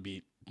Baltimore to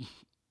beat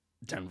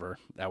Denver.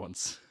 That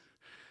one's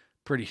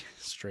pretty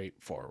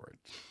straightforward.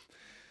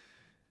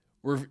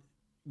 We're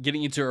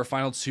getting into our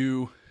final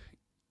two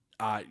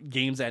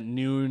games at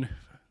noon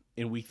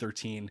in Week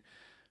 13.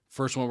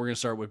 First one, we're going to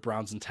start with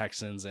Browns and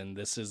Texans, and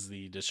this is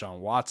the Deshaun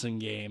Watson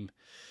game.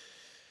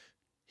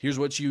 Here's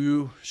what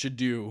you should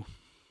do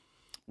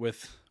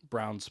with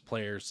Browns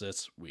players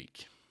this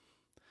week.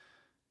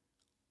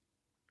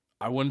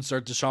 I wouldn't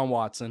start Deshaun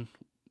Watson.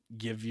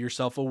 Give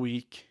yourself a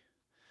week.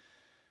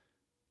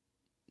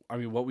 I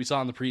mean, what we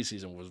saw in the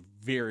preseason was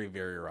very,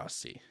 very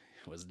rusty.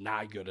 It was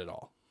not good at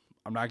all.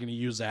 I'm not going to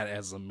use that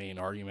as the main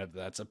argument.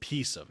 That's a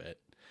piece of it.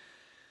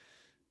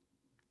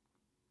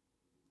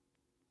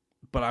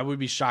 But I would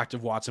be shocked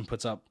if Watson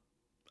puts up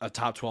a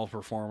top 12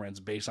 performance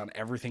based on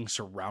everything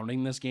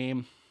surrounding this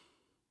game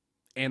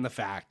and the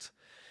fact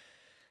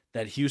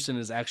that Houston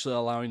is actually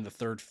allowing the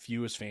 3rd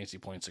fewest fantasy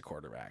points to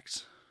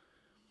quarterbacks.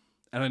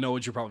 And I know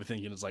what you're probably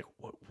thinking is like,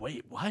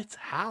 wait, what?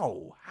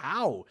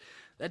 How?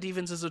 That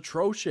defense is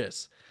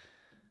atrocious.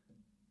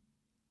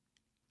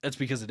 That's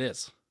because it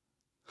is.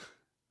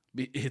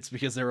 It's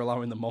because they're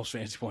allowing the most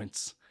fantasy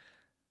points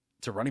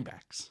to running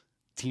backs.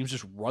 Teams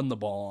just run the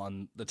ball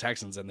on the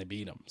Texans and they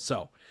beat them.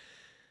 So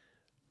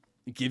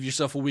give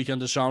yourself a week on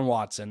Deshaun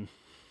Watson.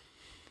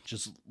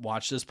 Just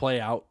watch this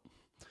play out.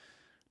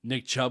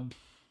 Nick Chubb,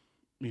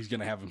 he's going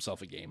to have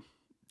himself a game.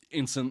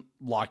 Instant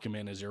lock him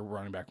in as your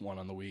running back 1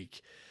 on the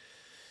week.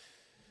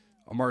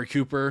 Amari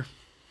Cooper,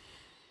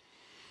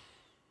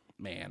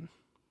 man,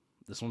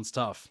 this one's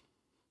tough.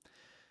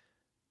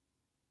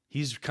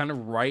 He's kind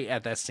of right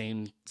at that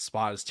same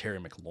spot as Terry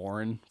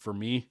McLaurin for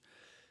me.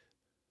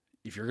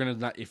 If you're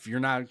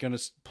not gonna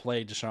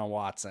play Deshaun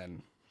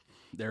Watson,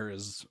 there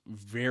is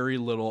very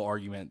little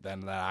argument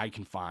then that I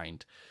can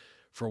find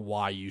for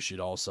why you should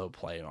also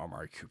play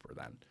Amari Cooper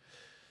then.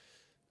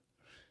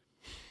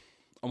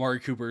 Amari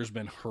Cooper has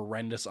been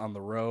horrendous on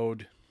the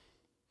road.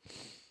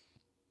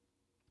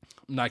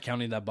 I'm not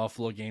counting that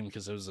Buffalo game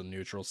because it was a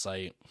neutral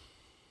site.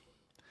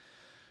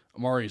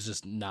 Amari is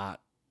just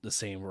not the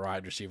same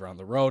wide receiver on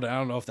the road. I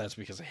don't know if that's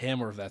because of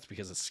him or if that's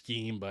because of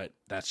scheme, but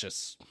that's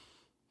just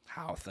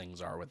how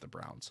things are with the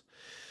Browns.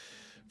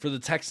 For the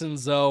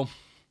Texans, though,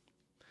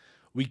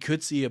 we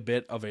could see a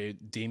bit of a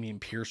Dameon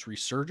Pierce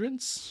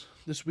resurgence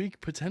this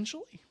week,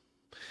 potentially.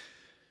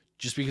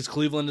 Just because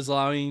Cleveland is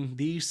allowing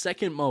the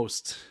 2nd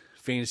most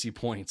fantasy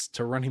points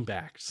to running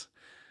backs.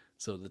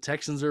 So the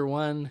Texans are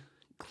 1,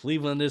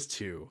 Cleveland is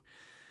 2.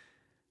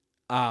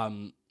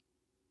 Other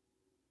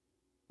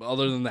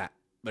than that,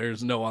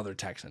 there's no other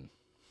Texan.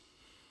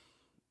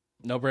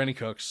 No Brandon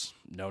Cooks,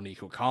 no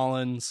Nico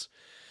Collins.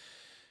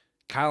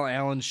 Kyle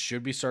Allen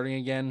should be starting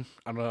again.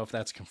 I don't know if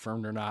that's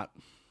confirmed or not.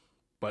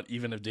 But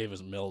even if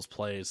Davis Mills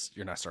plays,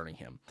 you're not starting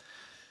him.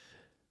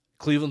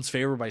 Cleveland's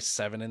favored by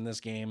 7 in this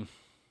game.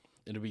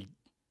 And to be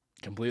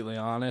completely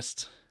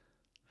honest,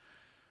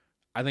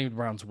 I think the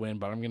Browns win,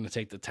 but I'm going to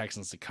take the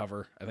Texans to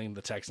cover. I think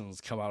the Texans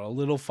come out a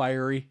little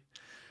fiery,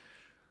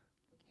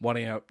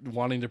 wanting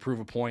to prove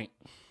a point.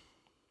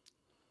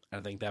 I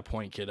think that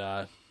point could,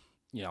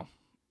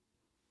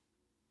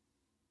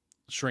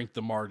 shrink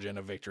the margin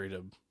of victory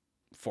to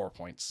 4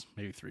 points,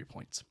 maybe 3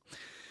 points.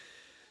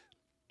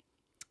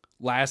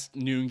 Last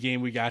noon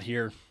game we got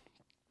here,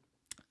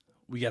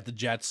 we got the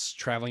Jets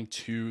traveling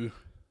to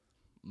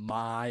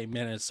my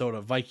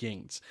Minnesota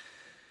Vikings.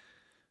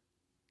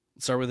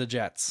 Let's start with the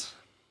Jets.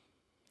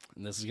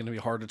 And this is going to be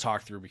hard to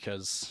talk through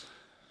because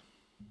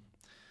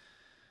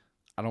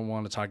I don't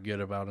want to talk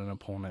good about an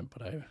opponent,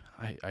 but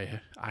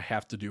I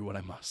have to do what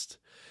I must.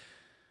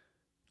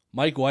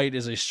 Mike White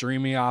is a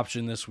streaming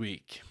option this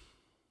week.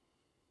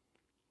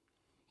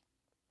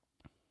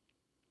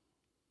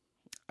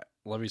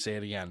 Let me say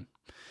it again.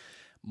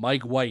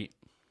 Mike White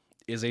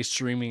is a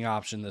streaming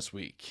option this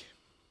week.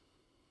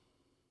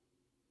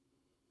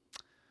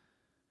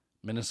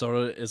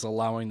 Minnesota is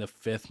allowing the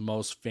 5th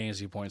most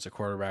fantasy points to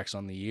quarterbacks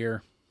on the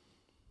year.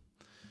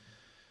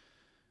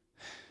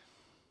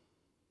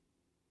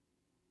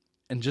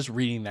 And just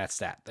reading that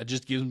stat, that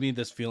just gives me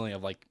this feeling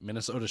of like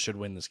Minnesota should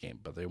win this game,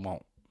 but they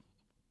won't.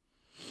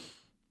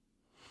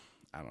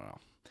 I don't know.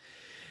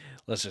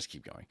 let's just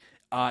keep going.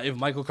 If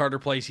Michael Carter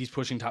plays, he's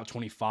pushing top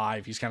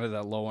 25. He's kind of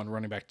that low on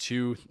running back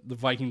 2. The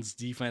Vikings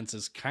defense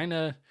has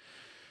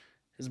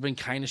been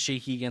kind of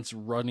shaky against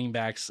running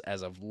backs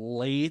as of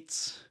late.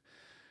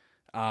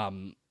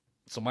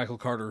 So Michael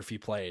Carter, if he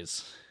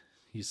plays,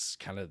 he's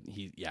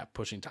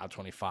pushing top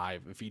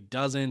 25. If he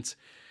doesn't,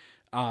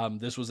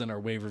 this was in our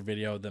waiver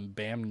video, then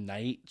Bam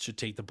Knight should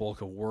take the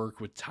bulk of work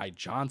with Ty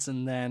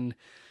Johnson then.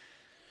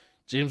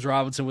 James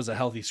Robinson was a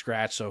healthy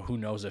scratch, so who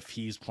knows if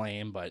he's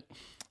playing, but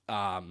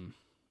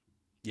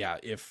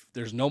if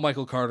there's no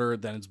Michael Carter,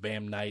 then it's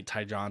Bam Knight,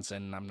 Ty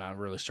Johnson. I'm not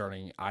really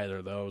starting either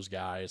of those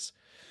guys.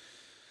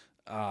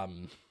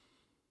 And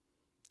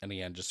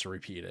again, just to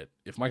repeat it,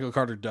 if Michael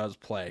Carter does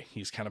play,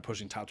 he's kind of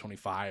pushing top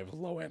 25,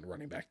 low end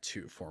running back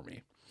 2 for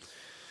me.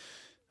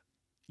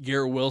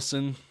 Garrett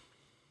Wilson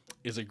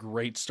is a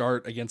great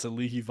start against a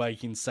leaky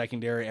Vikings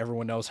secondary.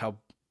 Everyone knows how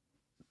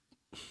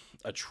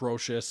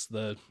atrocious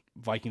the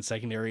Vikings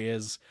secondary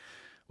is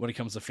when it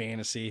comes to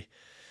fantasy.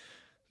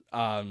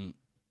 And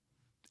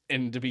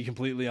to be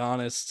completely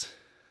honest,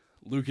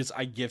 Lucas,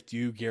 I gift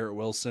you Garrett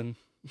Wilson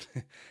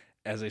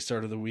as a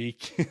start of the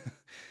week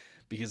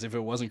because if it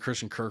wasn't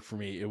Christian Kirk for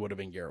me, it would have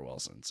been Garrett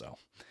Wilson. So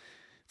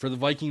for the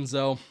Vikings,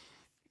 though,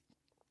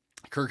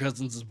 Kirk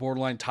Cousins is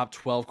borderline top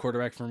 12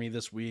 quarterback for me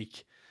this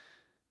week.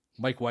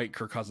 Mike White,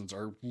 Kirk Cousins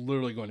are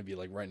literally going to be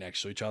like right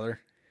next to each other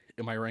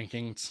in my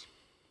rankings.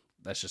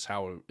 That's just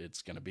how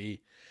it's going to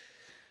be.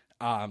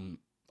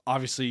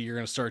 Obviously, you're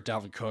going to start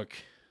Dalvin Cook.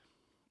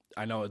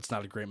 I know it's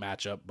not a great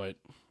matchup, but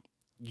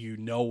you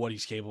know what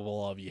he's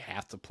capable of. You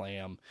have to play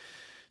him.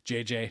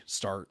 JJ,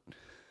 start.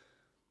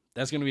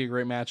 That's going to be a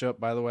great matchup,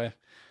 by the way.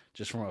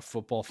 Just from a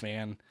football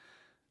fan,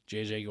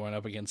 JJ going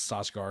up against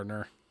Sauce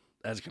Gardner.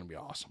 That's going to be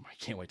awesome. I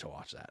can't wait to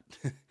watch that.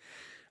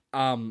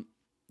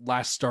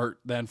 Last start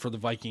then for the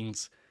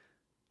Vikings,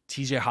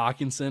 TJ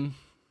Hawkinson.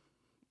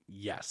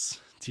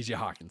 Yes, TJ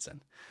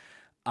Hawkinson.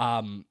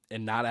 And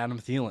not Adam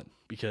Thielen,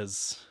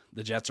 because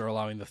the Jets are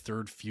allowing the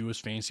 3rd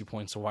fewest fantasy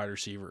points to wide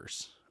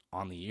receivers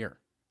on the year.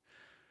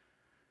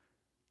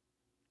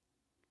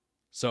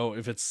 So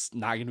if it's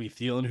not going to be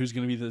Thielen, who's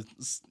going to be the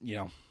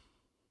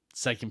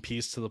second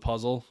piece to the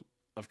puzzle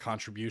of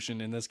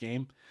contribution in this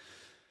game?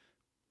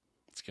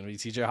 It's going to be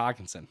TJ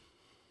Hawkinson.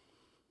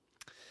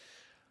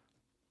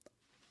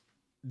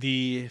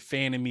 The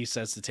fan in me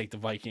says to take the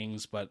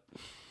Vikings, but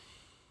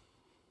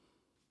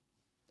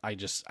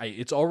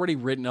it's already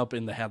written up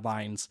in the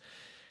headlines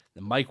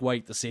that Mike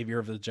White, the savior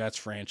of the Jets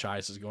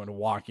franchise, is going to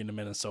walk into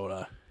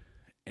Minnesota,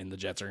 and the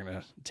Jets are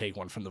going to take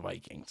one from the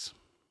Vikings.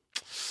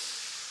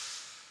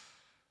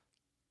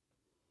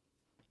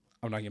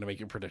 I'm not going to make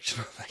a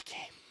prediction on that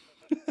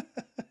game.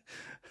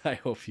 I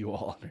hope you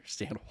all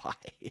understand why.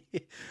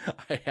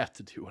 I have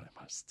to do what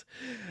I must.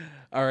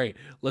 All right,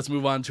 let's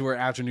move on to our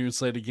afternoon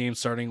slate of games,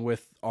 starting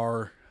with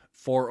our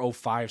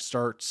 4:05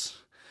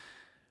 starts.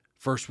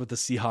 First with the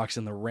Seahawks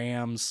and the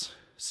Rams.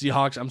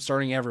 Seahawks, I'm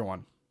starting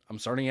everyone.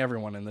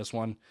 In this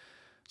one.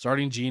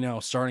 Starting Geno,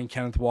 starting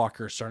Kenneth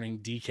Walker, starting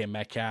DK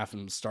Metcalf,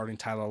 and starting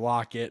Tyler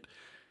Lockett.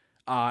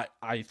 I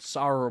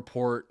saw a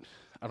report.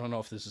 I don't know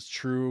if this is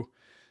true.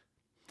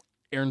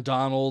 Aaron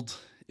Donald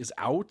is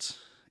out.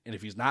 And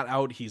if he's not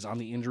out, he's on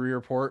the injury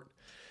report.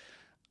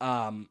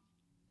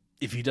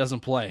 If he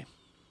doesn't play,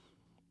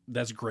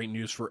 that's great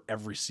news for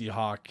every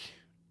Seahawk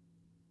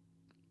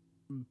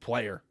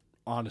player,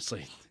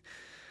 honestly.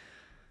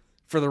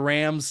 For the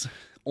Rams,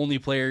 only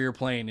player you're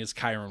playing is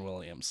Kyren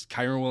Williams.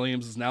 Kyren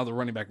Williams is now the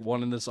running back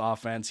 1 in this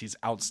offense. He's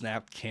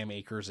outsnapped Cam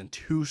Akers in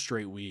 2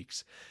 straight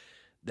weeks.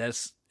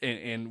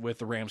 And with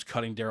the Rams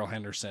cutting Darrell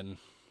Henderson,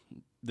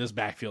 this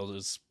backfield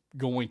is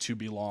going to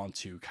belong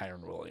to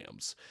Kyren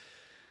Williams.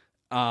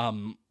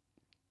 I'm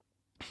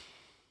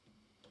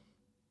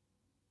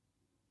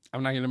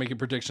not going to make a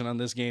prediction on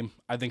this game.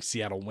 I think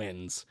Seattle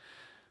wins.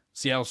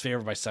 Seattle's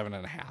favored by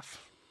 7.5.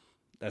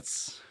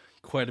 That's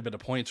quite a bit of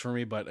points for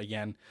me, but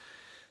again,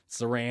 it's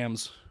the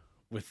Rams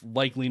with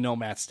likely no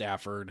Matt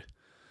Stafford.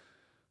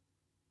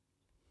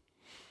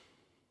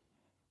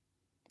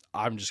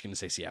 I'm just going to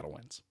say Seattle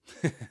wins.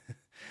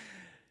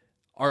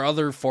 Our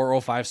other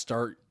 4:05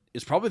 start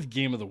is probably the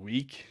game of the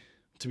week,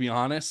 to be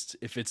honest.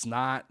 If it's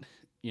not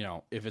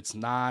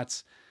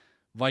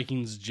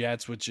Vikings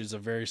Jets, which is a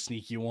very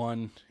sneaky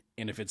one,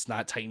 and if it's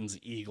not Titans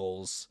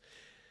Eagles,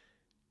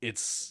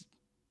 it's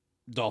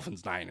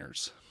Dolphins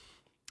Niners.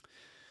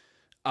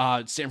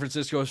 San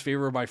Francisco is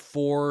favored by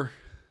 4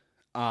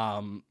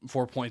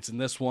 points in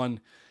this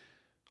one.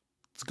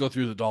 Let's go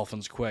through the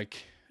Dolphins quick.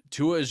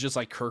 Tua is just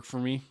like Kirk for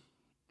me.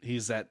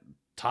 He's that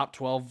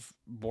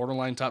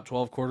borderline top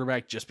 12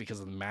 quarterback just because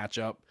of the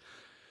matchup.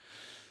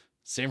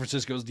 San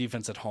Francisco's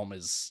defense at home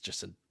is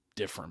just a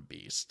different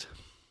beast.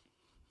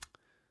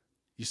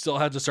 You still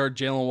have to start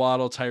Jalen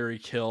Waddle,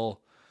 Tyreek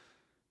Hill,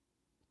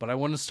 but I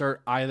wouldn't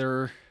start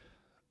either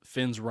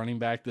Finn's running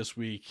back this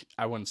week.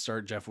 I wouldn't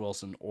start Jeff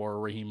Wilson or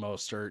Raheem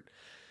Mostert.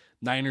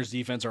 Niners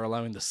defense are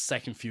allowing the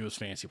second fewest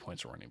fantasy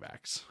points to running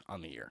backs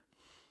on the year.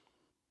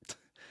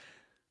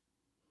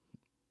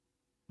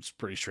 It's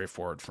pretty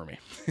straightforward for me.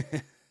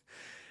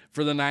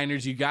 For the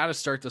Niners, you got to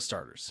start the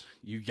starters.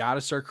 You got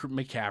to start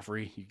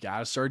McCaffrey. You got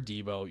to start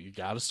Debo. You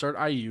got to start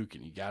Ayuk,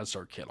 and you got to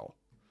start Kittle.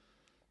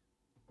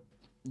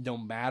 No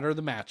matter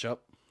the matchup,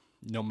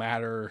 no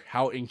matter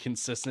how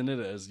inconsistent it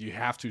is, you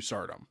have to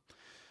start them.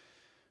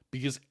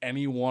 Because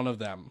any one of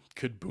them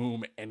could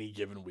boom any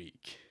given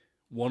week.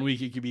 One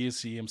week it could be a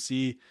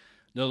CMC.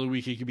 Another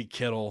week it could be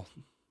Kittle.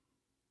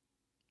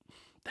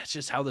 That's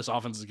just how this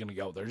offense is going to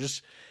go. They're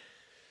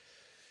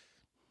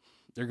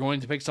going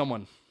to pick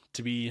someone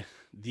to be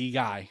the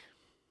guy,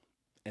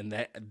 and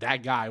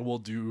that guy will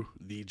do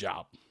the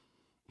job.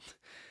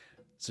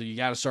 So you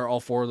got to start all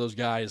four of those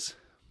guys.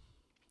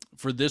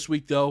 For this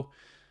week, though,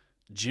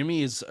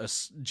 Jimmy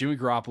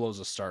Garoppolo is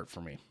a start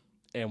for me.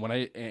 And when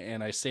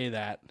I say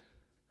that,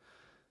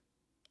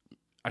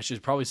 I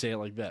should probably say it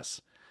like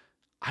this.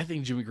 I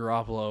think Jimmy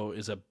Garoppolo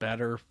is a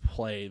better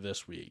play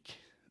this week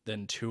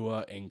than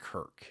Tua and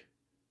Kirk.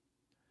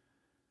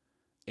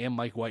 And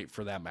Mike White,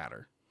 for that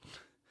matter.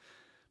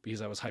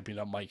 Because I was hyping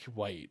up Mike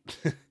White.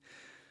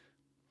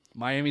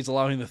 Miami's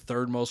allowing the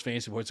third most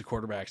fantasy points to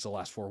quarterbacks the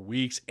last 4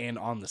 weeks and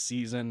on the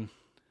season.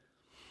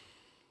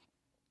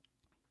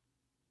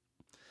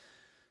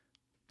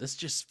 This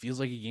just feels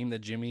like a game that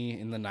Jimmy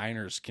and the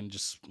Niners can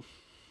just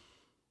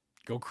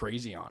go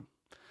crazy on.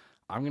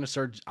 I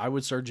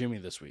would start Jimmy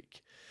this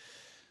week.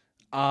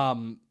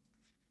 I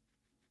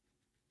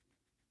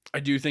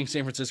do think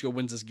San Francisco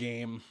wins this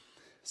game.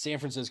 San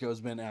Francisco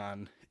has been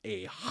on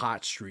a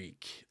hot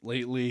streak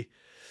lately.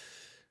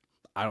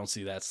 I don't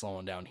see that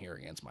slowing down here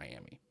against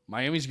Miami.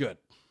 Miami's good.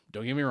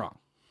 Don't get me wrong.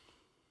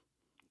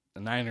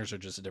 The Niners are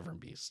just a different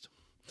beast.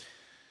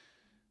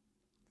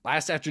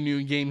 Last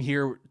afternoon game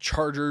here,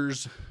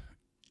 Chargers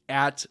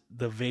at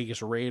the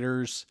Vegas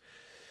Raiders.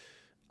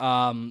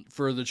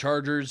 For the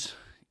Chargers,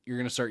 you're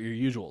going to start your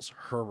usuals.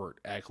 Herbert,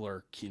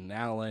 Eckler, Keenan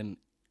Allen.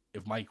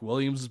 If Mike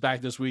Williams is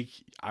back this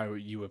week,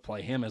 you would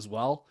play him as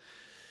well.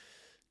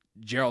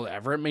 Gerald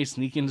Everett may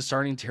sneak into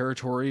starting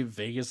territory.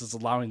 Vegas is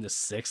allowing the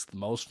 6th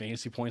most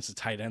fantasy points to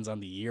tight ends on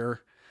the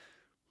year.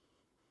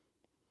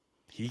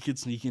 He could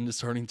sneak into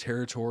starting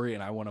territory,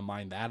 and I wouldn't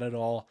mind that at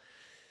all.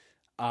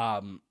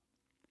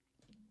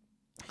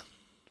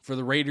 For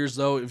the Raiders,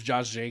 though, if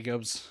Josh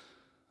Jacobs,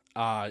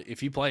 if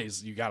he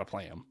plays, you got to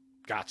play him.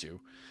 Got to.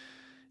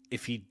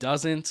 If he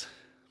doesn't,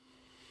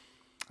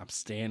 I'm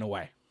staying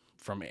away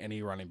from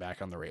any running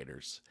back on the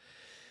Raiders.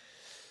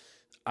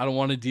 I don't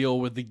want to deal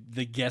with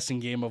the guessing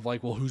game of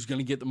like, well, who's going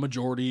to get the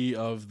majority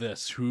of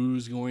this?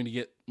 Who's going to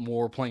get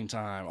more playing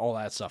time? All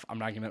that stuff. I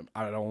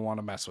don't want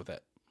to mess with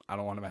it. I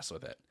don't want to mess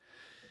with it.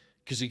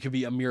 Because it could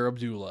be Amir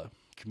Abdullah.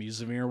 It could be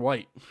Zamir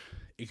White.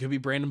 It could be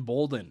Brandon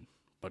Bolden.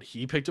 But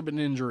he picked up an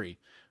injury.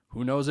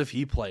 Who knows if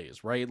he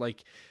plays, right?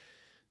 Like,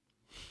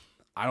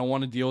 I don't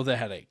want to deal with a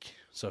headache.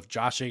 So if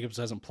Josh Jacobs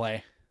doesn't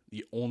play,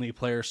 the only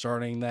player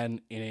starting then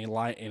in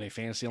a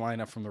fantasy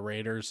lineup from the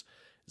Raiders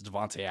is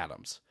Devontae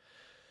Adams.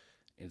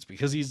 And it's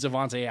because he's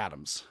Devontae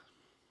Adams.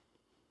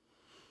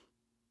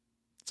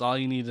 That's all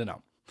you need to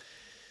know.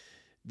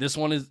 This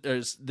one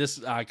this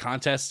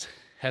contest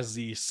has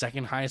the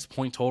second highest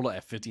point total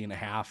at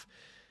 50.5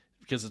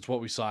 because it's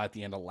what we saw at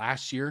the end of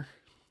last year.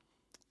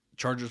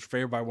 Chargers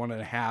favored by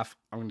 1.5.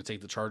 I'm going to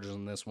take the Chargers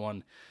in this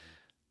one.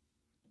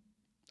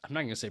 I'm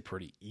not going to say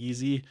pretty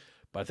easy,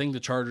 but I think the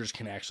Chargers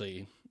can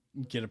actually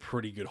get a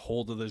pretty good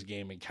hold of this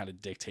game and kind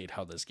of dictate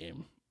how this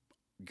game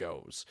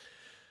goes.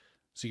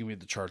 So you can be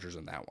the Chargers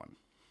in that one.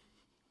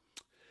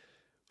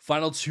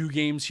 Final 2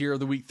 games here of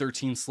the Week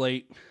 13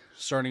 slate,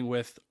 starting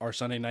with our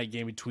Sunday night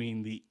game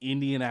between the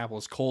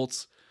Indianapolis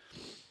Colts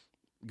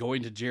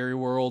going to Jerry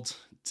World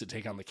to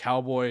take on the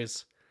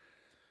Cowboys.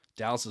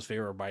 Dallas is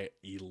favored by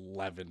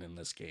 11 in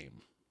this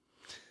game.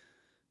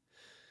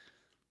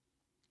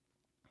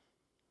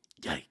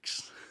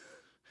 Yikes.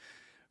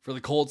 For the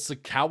Colts, the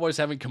Cowboys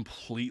haven't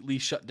completely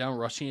shut down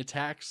rushing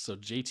attacks, so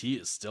JT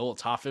is still a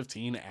top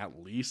 15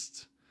 at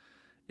least.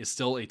 Is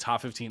still a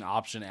top 15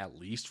 option at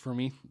least for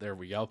me. There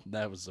we go.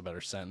 That was a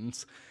better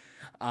sentence.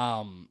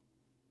 Other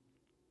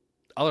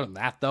than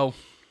that, though,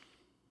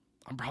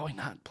 I'm probably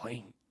not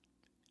playing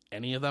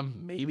any of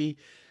them. Maybe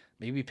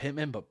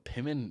Pittman, but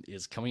Pittman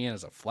is coming in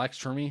as a flex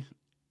for me.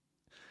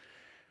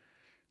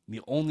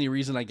 The only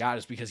reason I got it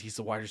is because he's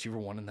the wide receiver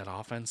 1 in that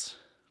offense.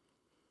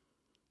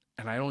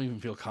 And I don't even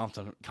feel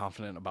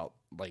confident about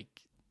like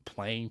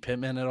playing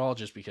Pittman at all,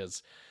 just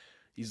because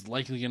he's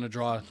likely going to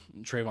draw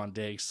Trayvon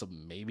Diggs. So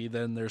maybe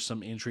then there's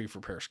some intrigue for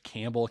Paris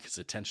Campbell because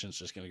attention is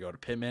just going to go to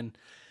Pittman.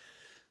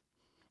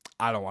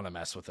 I don't want to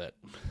mess with it.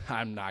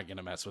 I'm not going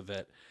to mess with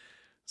it.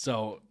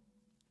 So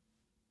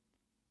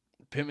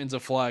Pittman's a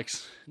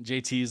flex.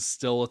 JT's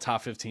still a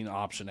top 15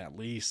 option at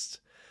least.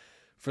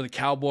 For the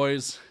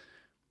Cowboys,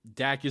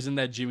 Dak is in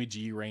that Jimmy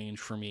G range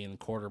for me in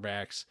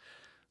quarterbacks.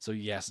 So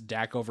yes,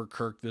 Dak over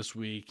Kirk this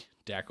week.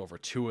 Dak over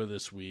Tua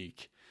this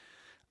week.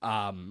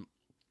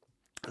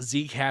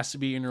 Zeke has to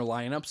be in your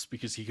lineups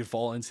because he could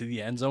fall into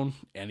the end zone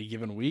any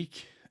given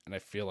week. And I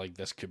feel like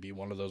this could be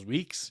one of those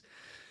weeks.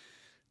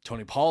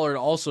 Tony Pollard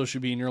also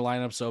should be in your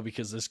lineup, so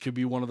because this could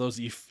be one of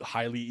those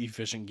highly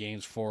efficient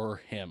games for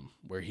him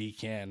where he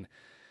can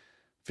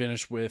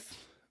finished with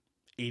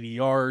 80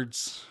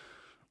 yards,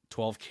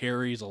 12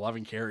 carries,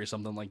 11 carries,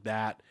 something like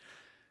that.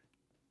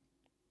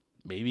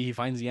 Maybe he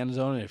finds the end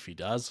zone, and if he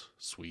does,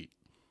 sweet.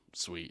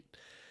 CeeDee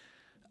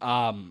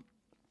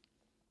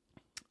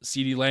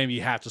Lamb,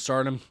 you have to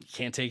start him. You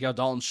can't take out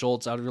Dalton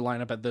Schultz out of your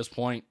lineup at this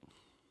point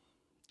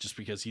just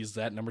because he's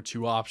that number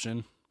 2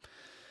 option.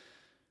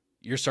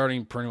 You're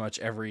starting pretty much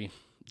every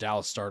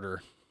Dallas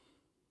starter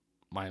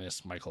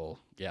minus Michael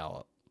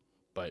Gallup,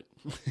 but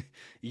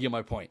you get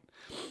my point.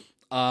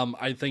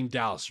 I think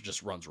Dallas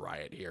just runs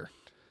riot here.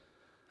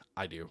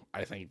 I do.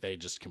 I think they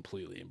just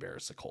completely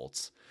embarrass the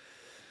Colts.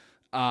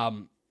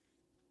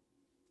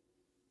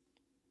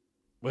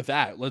 With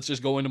that, let's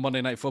just go into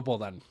Monday Night Football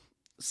then.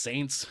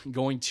 Saints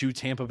going to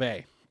Tampa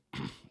Bay.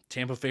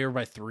 Tampa favored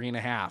by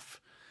 3.5.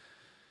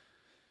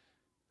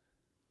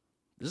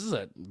 This is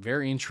a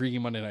very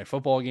intriguing Monday Night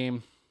Football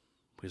game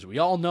because we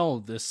all know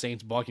this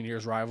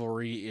Saints-Buccaneers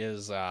rivalry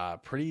is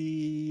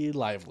pretty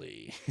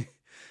lively.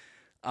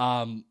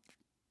 From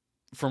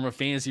a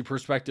fantasy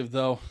perspective,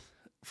 though,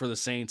 for the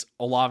Saints,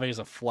 Olave is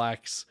a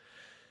flex.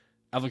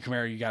 Alvin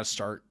Kamara, you got to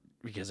start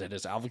because it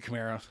is Alvin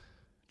Kamara.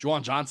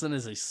 Juwan Johnson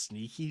is a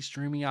sneaky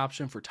streaming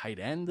option for tight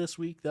end this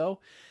week, though.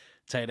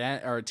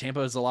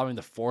 Tampa is allowing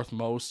the 4th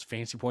most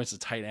fantasy points to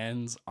tight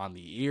ends on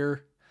the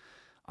year,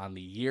 and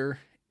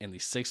the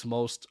 6th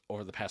most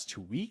over the past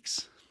 2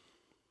 weeks.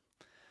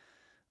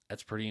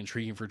 That's pretty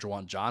intriguing for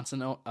Juwan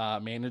Johnson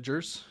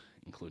managers,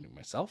 including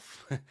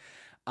myself.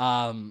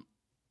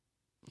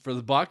 For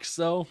the Bucs,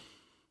 though,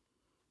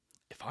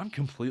 if I'm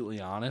completely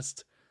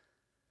honest,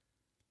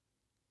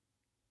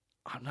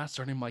 I'm not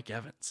starting Mike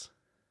Evans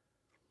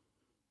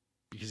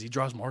because he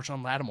draws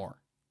Marshawn Lattimore.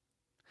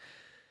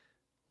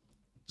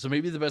 So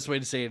maybe the best way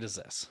to say it is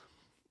this.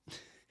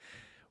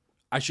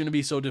 I shouldn't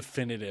be so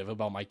definitive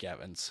about Mike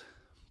Evans,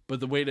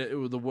 but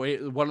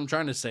what I'm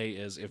trying to say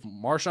is if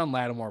Marshawn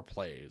Lattimore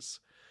plays,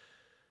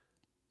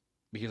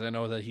 because I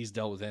know that he's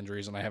dealt with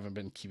injuries and I haven't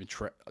been keeping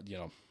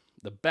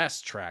the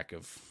best track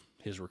of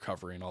his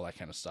recovery and all that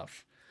kind of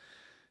stuff.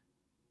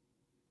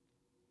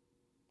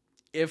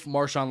 If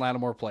Marshawn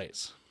Lattimore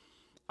plays,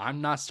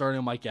 I'm not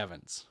starting Mike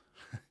Evans.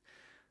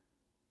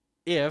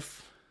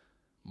 If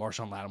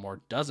Marshawn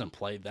Lattimore doesn't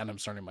play, then I'm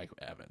starting Mike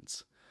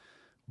Evans.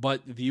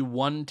 But the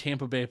one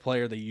Tampa Bay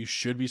player that you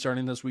should be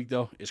starting this week,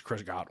 though, is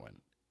Chris Godwin.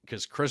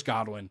 Because Chris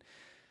Godwin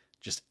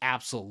just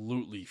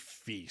absolutely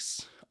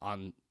feasts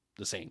on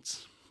the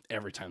Saints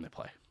every time they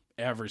play.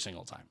 Every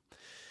single time.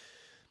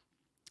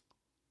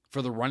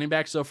 For the running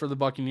backs, though, for the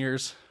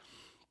Buccaneers,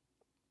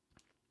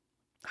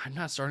 I'm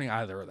not starting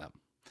either of them.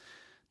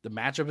 The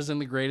matchup isn't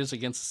the greatest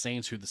against the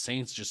Saints, who the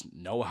Saints just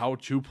know how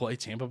to play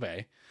Tampa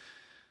Bay.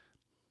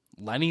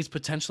 Lenny's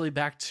potentially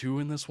back too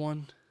in this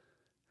one.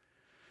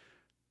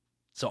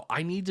 So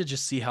I need to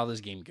just see how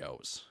this game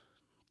goes.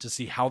 To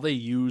see how they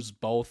use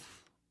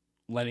both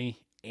Lenny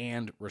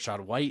and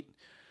Rachaad White.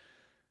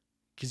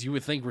 Because you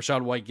would think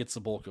Rachaad White gets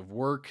the bulk of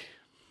work,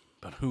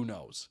 but who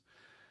knows?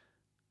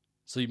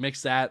 So you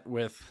mix that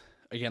with,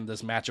 again,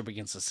 this matchup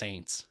against the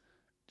Saints.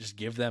 Just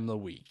give them the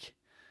week.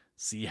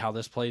 See how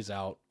this plays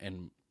out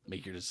and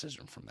make your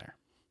decision from there.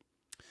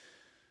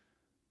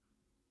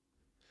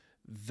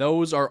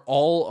 Those are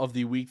all of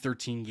the Week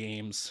 13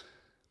 games.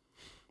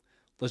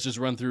 Let's just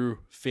run through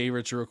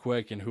favorites real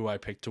quick and who I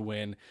picked to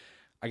win.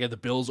 I got the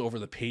Bills over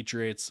the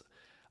Patriots.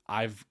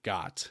 I've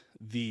got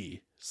the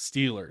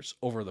Steelers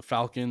over the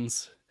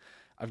Falcons.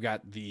 I've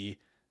got the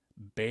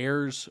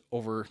Packers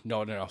over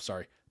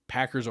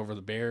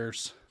the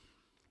Bears.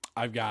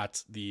 I've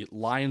got the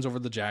Lions over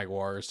the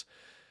Jaguars.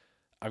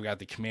 I've got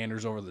the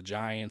Commanders over the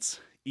Giants.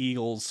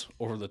 Eagles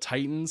over the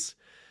Titans.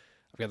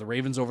 I've got the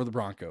Ravens over the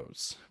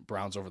Broncos.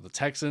 Browns over the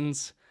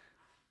Texans.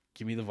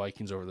 Give me the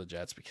Vikings over the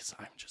Jets because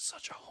I'm just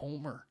such a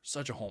homer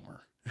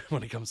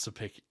when it comes to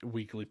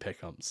weekly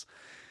pick'ems.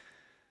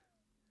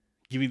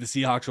 Give me the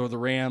Seahawks over the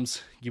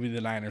Rams. Give me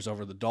the Niners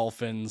over the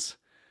Dolphins.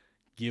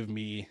 Give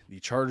me the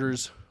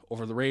Chargers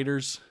over the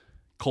Raiders.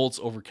 Colts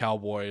over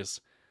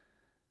Cowboys.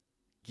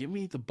 Give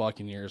me the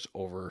Buccaneers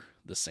over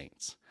the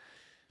Saints.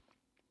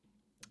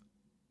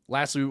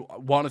 Lastly, I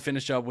want to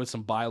finish up with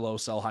some buy low,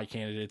 sell high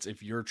candidates.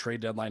 If your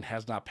trade deadline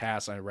has not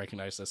passed, I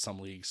recognize that some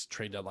leagues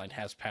trade deadline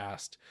has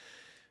passed.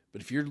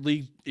 But if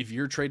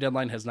your trade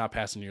deadline has not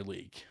passed in your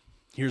league,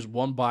 here's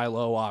one buy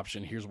low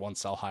option. Here's one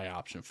sell high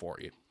option for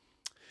you.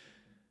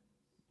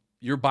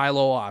 Your buy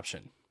low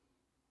option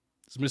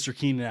is Mr.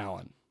 Keenan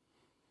Allen.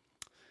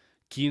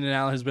 Keenan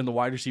Allen has been the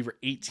wide receiver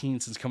 18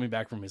 since coming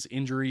back from his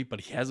injury, but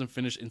he hasn't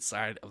finished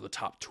inside of the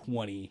top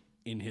 20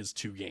 in his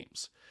 2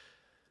 games.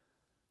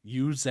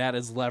 Use that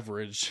as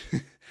leverage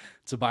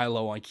to buy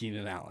low on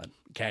Keenan Allen,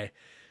 okay?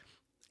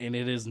 And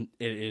it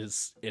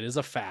is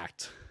a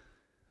fact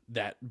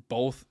that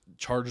both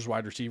Chargers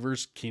wide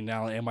receivers, Keenan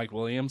Allen and Mike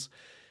Williams,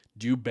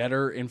 do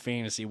better in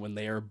fantasy when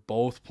they are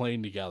both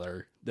playing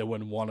together than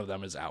when one of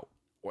them is out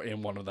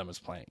and one of them is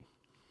playing.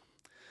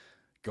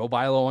 Go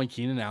buy low on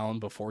Keenan Allen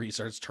before he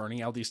starts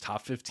turning out these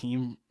top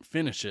 15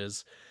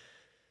 finishes,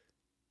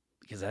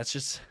 because that's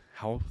just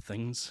how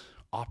things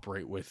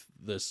operate with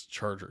this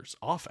Chargers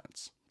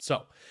offense.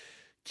 So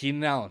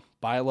Keenan Allen,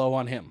 buy low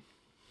on him.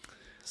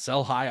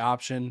 Sell high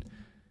option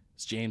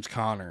is James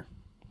Conner.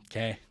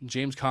 Okay.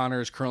 James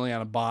Conner is currently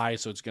on a bye,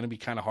 so it's going to be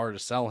kind of hard to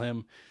sell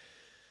him.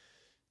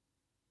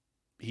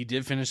 He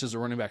did finish as a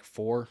running back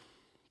 4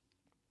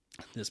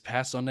 this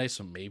past Sunday,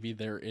 so maybe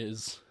there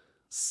is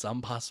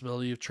some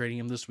possibility of trading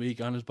him this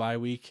week on his bye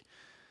week.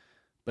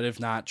 But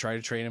if not, try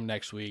to trade him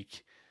next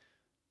week.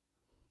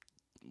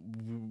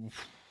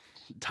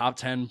 Top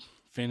 10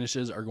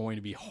 finishes are going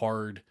to be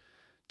hard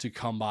to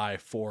come by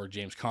for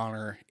James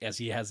Conner, as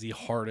he has the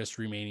hardest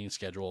remaining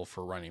schedule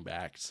for running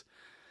backs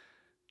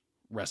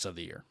rest of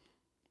the year.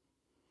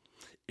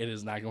 It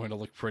is not going to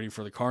look pretty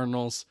for the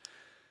Cardinals,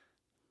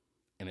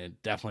 and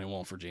it definitely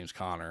won't for James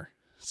Conner.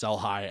 Sell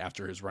high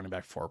after his running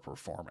back 4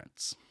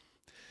 performance.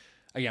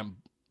 Again,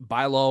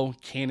 buy low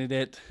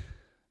candidate,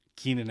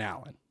 Keenan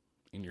Allen.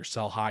 And your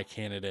sell high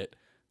candidate,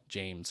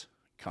 James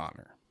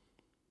Conner.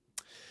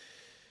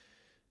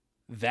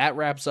 That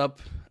wraps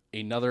up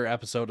another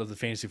episode of the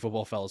Fantasy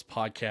Football Fellas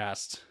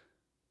podcast.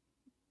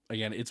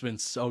 Again, it's been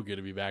so good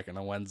to be back on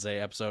a Wednesday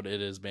episode.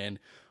 It has been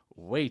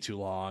way too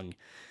long.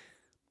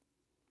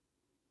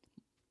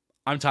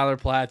 I'm Tyler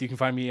Plath. You can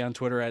find me on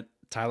Twitter at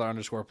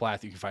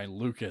Tyler_Plath. You can find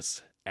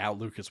Lucas at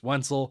Lucas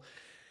Wenzel.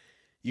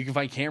 You can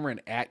find Cameron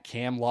at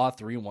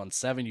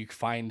CamLaw317. You can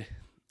find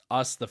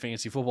us, the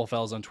Fantasy Football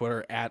Fellas, on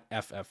Twitter at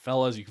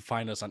FFFellas. You can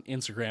find us on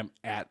Instagram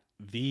at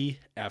the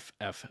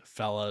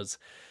FFFellas.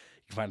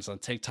 You can find us on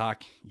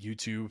TikTok,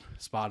 YouTube,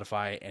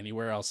 Spotify,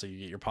 anywhere else that you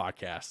get your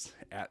podcasts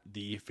at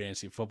the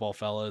Fantasy Football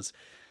Fellas.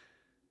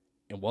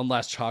 And one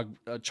last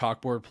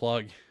chalkboard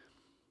plug.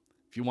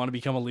 If you want to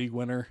become a league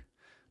winner,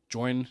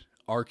 join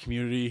our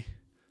community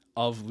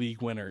of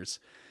league winners,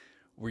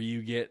 where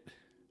you get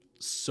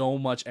so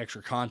much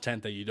extra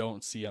content that you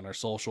don't see on our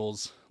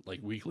socials, like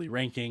weekly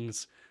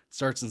rankings,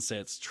 starts and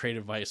sits, trade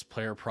advice,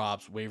 player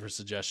props, waiver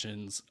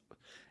suggestions,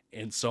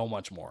 and so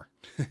much more.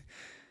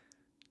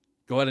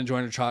 Go ahead and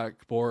join our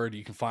chalkboard.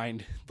 You can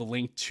find the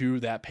link to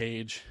that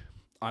page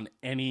on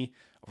any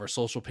of our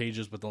social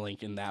pages with the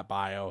link in that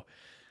bio.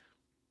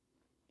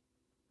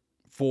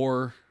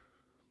 For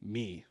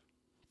me,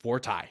 for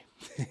Ty,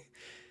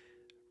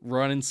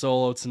 running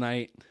solo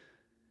tonight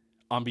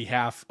on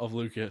behalf of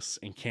Lucas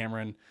and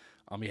Cameron,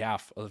 on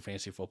behalf of the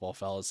Fantasy Football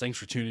Fellas. Thanks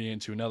for tuning in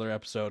to another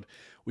episode.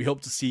 We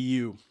hope to see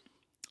you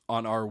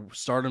on our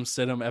Stardom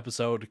Stidham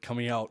episode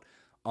coming out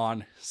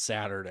on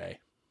Saturday.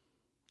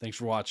 Thanks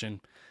for watching,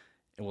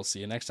 and we'll see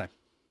you next time.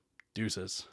 Deuces.